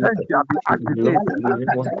name of Jesus. potential be Be unlocked activated. in the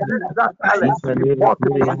name of Let Jesus. that talent be Ikaleva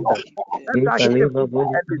multiplied. Burianda, Let that gift Ikaleva be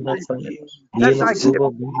Burianda elevated. Fire, Let that gift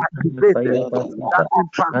Yemazuba be Burianda activated. Fire That Basuka.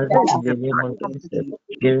 Father, in the impartation, name of action, Jesus,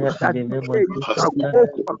 give area in that the this name day of you Jesus shall Christ. go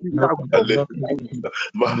forth, you Unlock shall it, go unlock forth everything.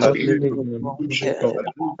 Unlock every door, unlock every door.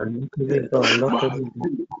 Unlock every door, unlock every door.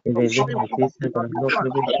 In the name of Jesus, unlock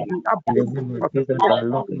every door. we have In the been name of Jesus, prophetic.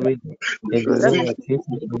 unlock every door. In the Let's name of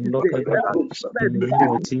Jesus, this unlock day, every let us door. declare In the this name day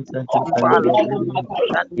of Jesus, over Ikali our life, Babuni,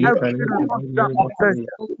 that every Ikali lockdown Babuni,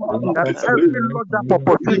 potential, that Luka every Sibila, lockdown Kamina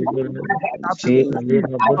opportunity Sibila, that be She released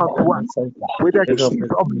Alina even Boni unto and us the Saita. with the Every keys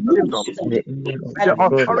of the opportunity kingdom, in the area of with the progress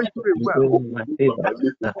authority we is wear. going in my favor.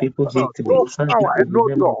 That people Well, hate me. no Father, power and in the no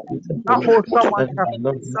name of door Jesus, that Lord, holds someone Father, I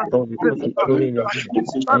love captive, this that door because prison, it's going in your that hand.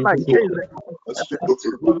 stand Thank you, against Jesus. the heaven.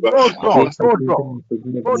 No door, Great no and door, even to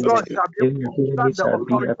be no door exalted. shall be able Even to the enemy stand the shall be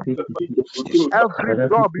authority. a people. Every But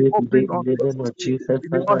as we door be pray today opened in unto the us name of Jesus,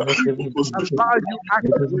 because Father, let every Jesus door be allow you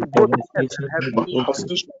access every to both earth and demonstration heaven. be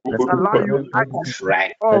open. That He allow people you have done access nothing. to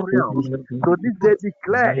all That realms. people have done So this day nothing.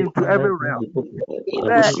 declare My into every father can realm, be open.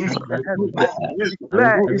 declare Every into the father can heaven, be open. Every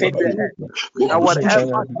declare father into the be earth open. that Every whatever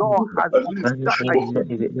father be door open. has been Father, shut God, in against the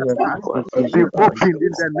you in the area of past be expectation, Father, opened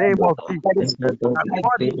in the name of Jesus. let that door That be God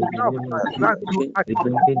open in the Himself name of shall Jesus. grant you We access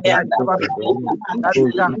bring in like the never focus before. on you. That you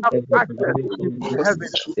Oh, shall keep have access every into single heaven.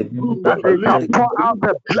 the name That they shall of pour out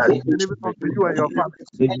a the blessing name even of unto you and your family.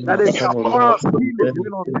 even That my they son shall of pour Lord, out we healing pray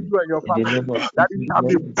even unto in you and your the family. name of That it Jesus, shall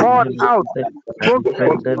be Lord, in the poured name of out Jesus, I progress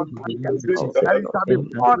defend them on in the name target. of Jesus. That it shall be Any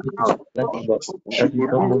poured activity out that about that is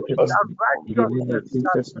not peace, moving that in the name righteousness of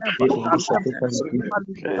Jesus, shall I never, pray for shall this for never, total never movement.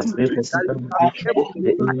 leave I you. pray for That total you shall be movement able in to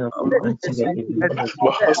the area of articulate advantage in the and name of Jesus.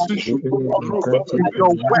 declare I pray for advantage in your the name work of with Jesus. God. In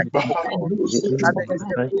the area That of the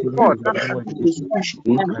gift of advantage God in the that name has of been Jesus. given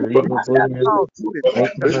We can live a the boy power of healing, right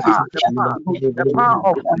the now, power, the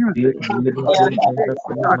power of you music. can live a That boy this day under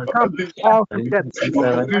we shall cinema. come all And you together, can see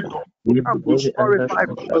the right. We come to boy under glorify God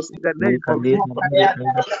cinema. in the We name can of live Jesus. a boy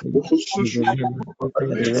under cinema. In the name of Jesus, in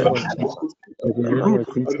the name of Jesus. In the name of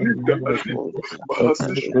Jesus, in the name of Jesus.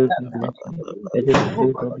 Open the doors of blessing. Let it be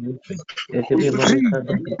doors of blessing. Let it be Decree, marital that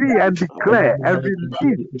decree and let declare it be and marital to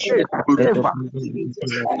release be open. grace, Let the favor, prison be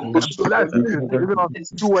open like and fire. Let blessings the door even be unto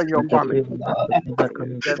open. you and your Let the family favor of the Father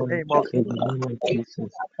come in the upon me. name of In Jesus. the name of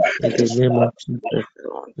Jesus. In the name of Jesus.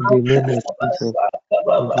 In the name of Jesus.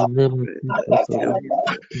 In the name of Jesus, O Lord.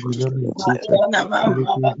 In the name of Jesus. Every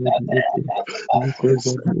prison be open. Every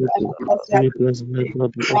prison be open. Every prison be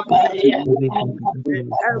open. Every door be May open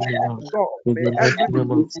before me every now. door, In may the every mighty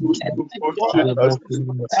name of Jesus. door In of the mighty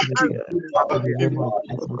name of Jesus. answering In the prayer, name of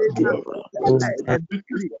Jesus, O Satan Lord. Oh, declare and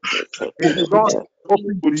decree, may doors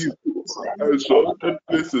open to you.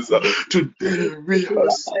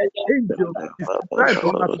 Angels is sent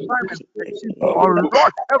on assignment to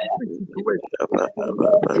unlock every situation in the name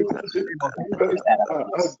of Jesus.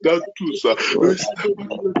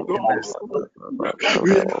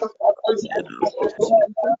 Amen.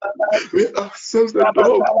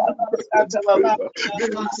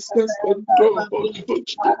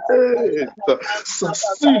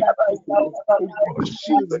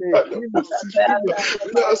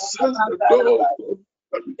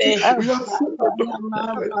 May healing, healing,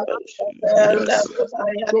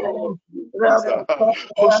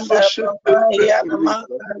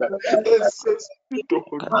 every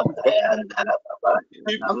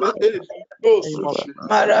name of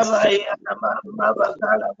Marabaya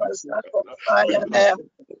Mabakala Basako Fire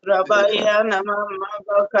Rabaya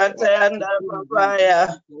Namabakata and Mabaya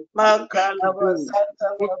Makala Basata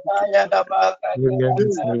Mabaya Labakata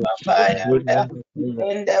William and Messiah. Mabaya William Messiah.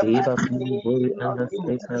 in the Eva mighty Pili Boy name and of the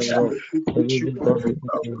State Jesus. Lord. Every door be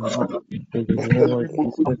open, Lord. In the name of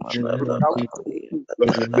Jesus, in the name of that Jesus.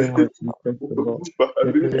 In the name of Jesus, the Lord.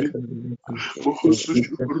 Let every door be open. In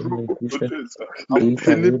Jesus' name, in Jesus' name. We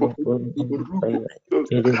can live a God in the fire.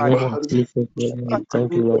 In the by name of Jesus, Lord, we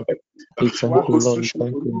thank you, Lord. We thank one you, Lord. We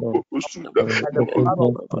thank you, Lord. by the Open blood of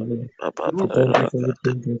doors for me. Jerusalem, I thank you for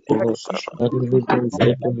everything that you Lord. That every door is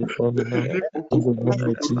open before me now. In the name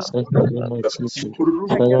of Jesus, in the name of Jesus.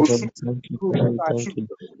 Father, Lord, we thank you. Father, we thank you.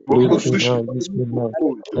 Reach me now, reach me now.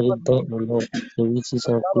 That is done, O Lord. The riches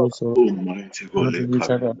are close, O Lord, to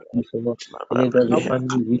reach out our peace, O Lord. Any God, the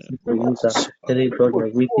family reaches to use her. Any God,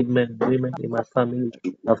 the wicked men and women in my family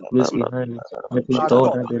have closed behind me. Every door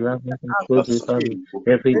that the love has closed behind me.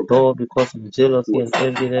 Every door because of jealousy and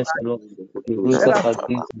enviness, O Lord. They rose Let up us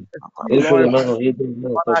against me. seal Every or man of evil,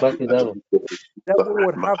 man, on go our back to that one. devil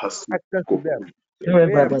would have access to them. Every Prayer,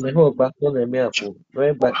 brother, the whole back on the miracle.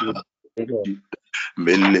 Very back to the door.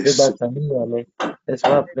 Every back to me, man. That's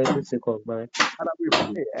why I'm blessing sick of mine. Father, we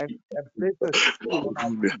pray and place a seal on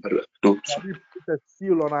our keys. Can we put a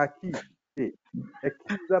seal on our keys today? The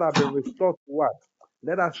keys that have been restored to us.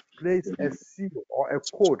 Let us place a seal or a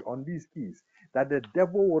code on these keys that the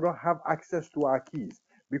devil will not have access to our keys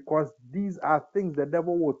because these are things the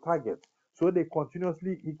devil will target. So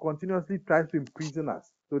he continuously tries to imprison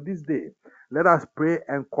us. So this day, let us pray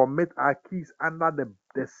and commit our keys under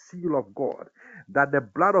the seal of God, that the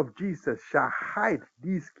blood of Jesus shall hide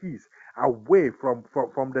these keys away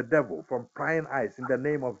from the devil, from prying eyes, in the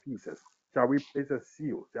name of Jesus. Shall we place a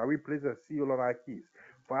seal? Shall we place a seal on our keys?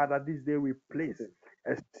 Father, this day we place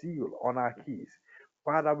a seal on our keys.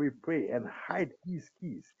 Father, we pray and hide these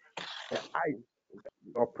keys, the eyes of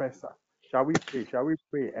the oppressor. Shall we pray? Shall we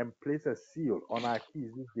pray and place a seal on our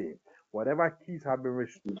keys this day? Whatever keys have been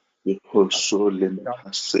restored, Hosolema shall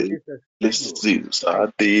hase we place a seal lesi right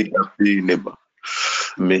saade na binema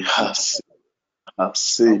me now? hase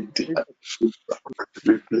Shall we hase place a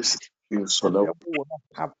replace in The sona devil will not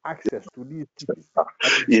have access to these keys.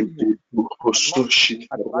 That the in demon the cannot hososhi take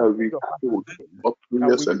we advantage of us code again. of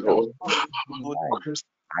That prayers we and shall all not be denied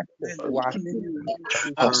access to our keys.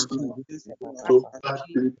 We shall has not be to denied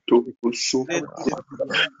hade to so that we shall not be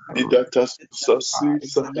denied access didata sasi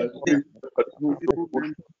in the name of sahade Jesus. Access to our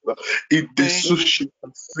ide keys. sushi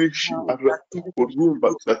frishi aratu kurumba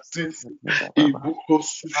tatisi ibu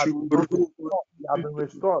hosushi We have been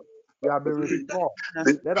restored. We have been restored.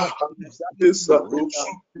 Let us keep that Esa seal. Let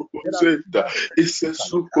us keep osuzeta that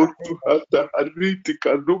isesu in the hotu name of hata hariti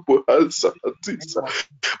karubo halsa name hatisa. of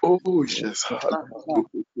Oh yes, hallelujah.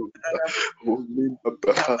 Holy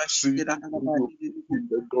Bahasi, in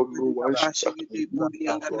the don't know why she got me.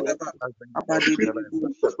 God. Let's bring it all We together in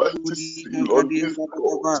put prayer. the mighty seal on this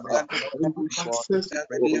God. Bring it all together We will in God. access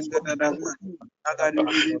Bring God. it all together. Let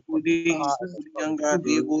us thank God for the power and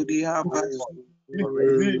authority. Thank God. This day,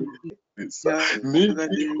 Read this this.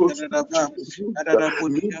 Maybe hospital.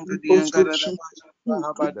 Maybe hospital.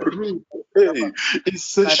 Bring. Hey,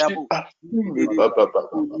 it's a shit.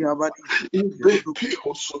 Ibepi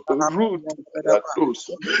root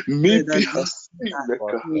ratosa, maybe hasina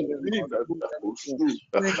kaharina na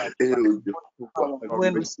usuda, el Jehovah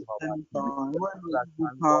When we Hashem, sit down, when Let us we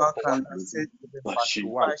thank God power for what can has been set given back to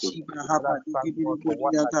Mashika us. Shiba Let Haba us thank God for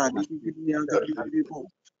what has been restored unto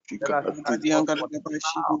us. Let us thank God for the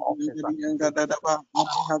power of His activity.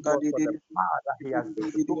 Thank God for the power that He has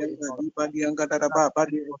bestowed even on us. Let us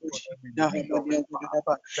thank God for the release of His power.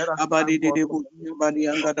 Let us thank God for the release of His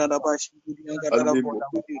power. Let us thank God Animo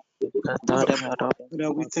that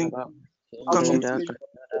we Father, we thank you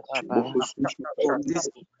for chapter coming 8, to Mohosusu from this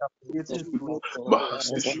chapter 18 to Lord. the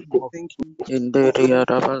Mahasishu book of Thank you for Inderia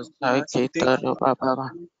Rabas us. We thank Aikita you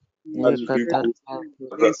Baba for Alibu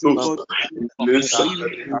yes, oh God, Ratosa, commit Ilesa our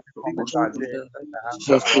healing we and commit breakthrough our Haribu day and in the hands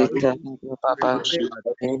of God. Shikita Pray Baba commit our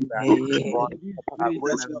day in the hands of Indeed God. these Our grace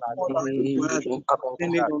going that and you have our poured out coming. into us, we Commit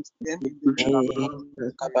extend it our unto them in the name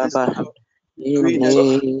of this Baba hour. We pray that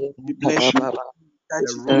Indeed you bless you, Baba that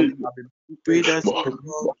the you roads Thank heal. have been We pray paved. that your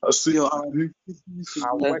Mahasi, decisions will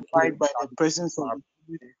Our be work you occupied by shall the be presence to of our the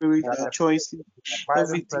Holy Spirit, that our the choices,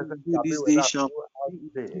 abiding everything presence we do shall be this with day us shall throughout be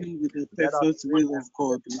in the day. tune with the Let us perfect pray will and of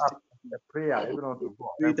God. lift up a prayer even unto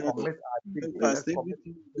God Pray and that commit our day. as Let's commit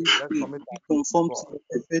everything our day. we Let's do commit be our day to conformed to God. the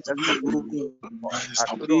perfect Let's will commit of our day God. to God. Our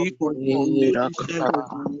children will Be be going forth conformed in the in step of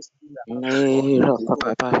the hands of God.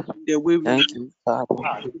 Baba in the way we Thank you Father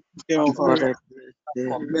Heart, take care our of for our prayer. the Let's day.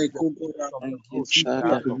 commit like, the oh peace God, of the Thank you road we in the pray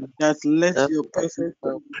Father hands of God. that let that your we perfect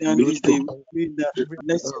will help be done you this to day. We pray that Every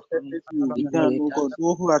let day, your help me perfect will another be day, done, indeed oh God. let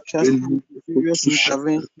Those who are trusting for various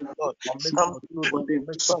interventions, Lord, commit come our through for children, them. commit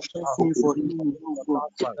Those who our are spouse, trusting for healing, commit oh our God.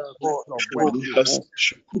 loved ones, help commit God, our for breakthrough. us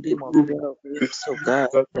In the name of Jesus. well with to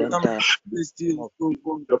God and come this In the deal, name of oh Jesus.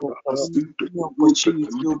 God, to for help any opportunity,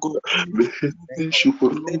 oh God, any Name opportunity.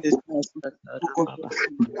 of Let the stars, oh God, Baba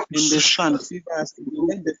in the sun, favor us, oh God.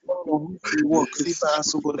 Let the floor on which we walk, favor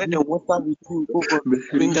us, oh God. Let the water we drink, oh God,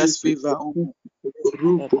 bring us favor, oh God.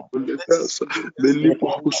 Let us Indeed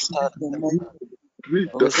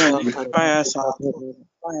inspire us, our thoughts,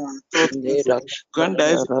 inspire our thoughts, grant that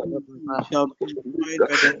everything we do shall be inspired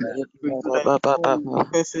by the Holy Spirit, so that it all will be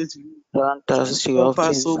perfect. Grant us your Help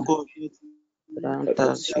us, oh favor. God, Grant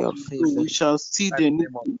us that your we do. favor We shall see Let the the new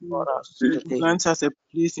name of for beginning. us today. Grant us a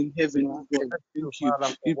place in heaven, oh Grant God. us Thank you, you.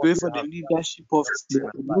 Father, for We what pray you for the have done leadership of in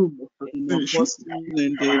our life. and apostle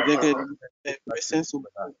and the That you presence be of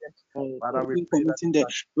with us. God. Father, we Even pray that committing you the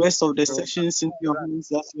are rest of the so sessions into your grant hands,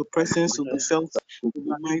 that your that you presence will will be bless us. felt, will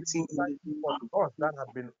be Father, mighty we in thank the you name for of doors that Jesus.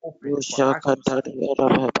 have been opened for us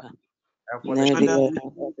Ushakatariarababa. and for the Father, gates we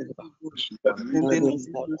pray that Neriarababa. you will on it. strengthen us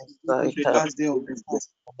even as we go to the last day of the fast.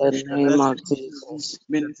 The Let name That of it will be Jesus.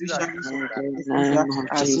 beneficial In for the us name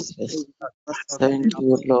of as we Jesus. fast as we Thank take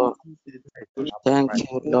you, Lord. it. Thank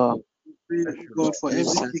you, Lord. We pray, bless you, God, Lord. for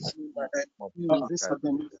every Jesus. sickness that you In will Jesus' visit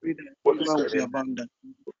them. We pray that favor will be name. abundant.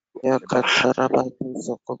 Amen. Yakatarabatu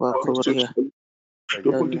Sokobakuria. Thank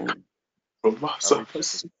The you. name. I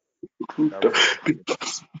wish Shall we share the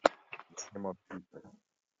grace in the name of Jesus?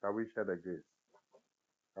 Shall we share the grace?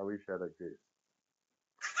 Shall we share the grace?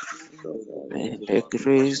 May the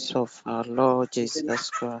grace of our Lord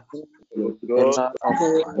Jesus Christ, the love of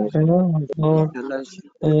God, The Lord of the God,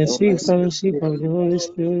 fellowship of and the the Holy sweet Spirit fellowship of the Holy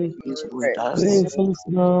Spirit, is with be us with us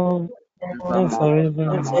now and evermore.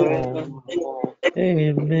 forevermore.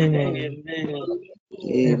 Amen. Amen.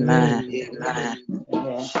 Amen.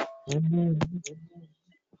 Amen.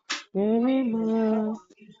 Amen.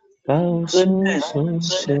 Thou so, so,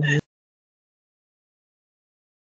 so.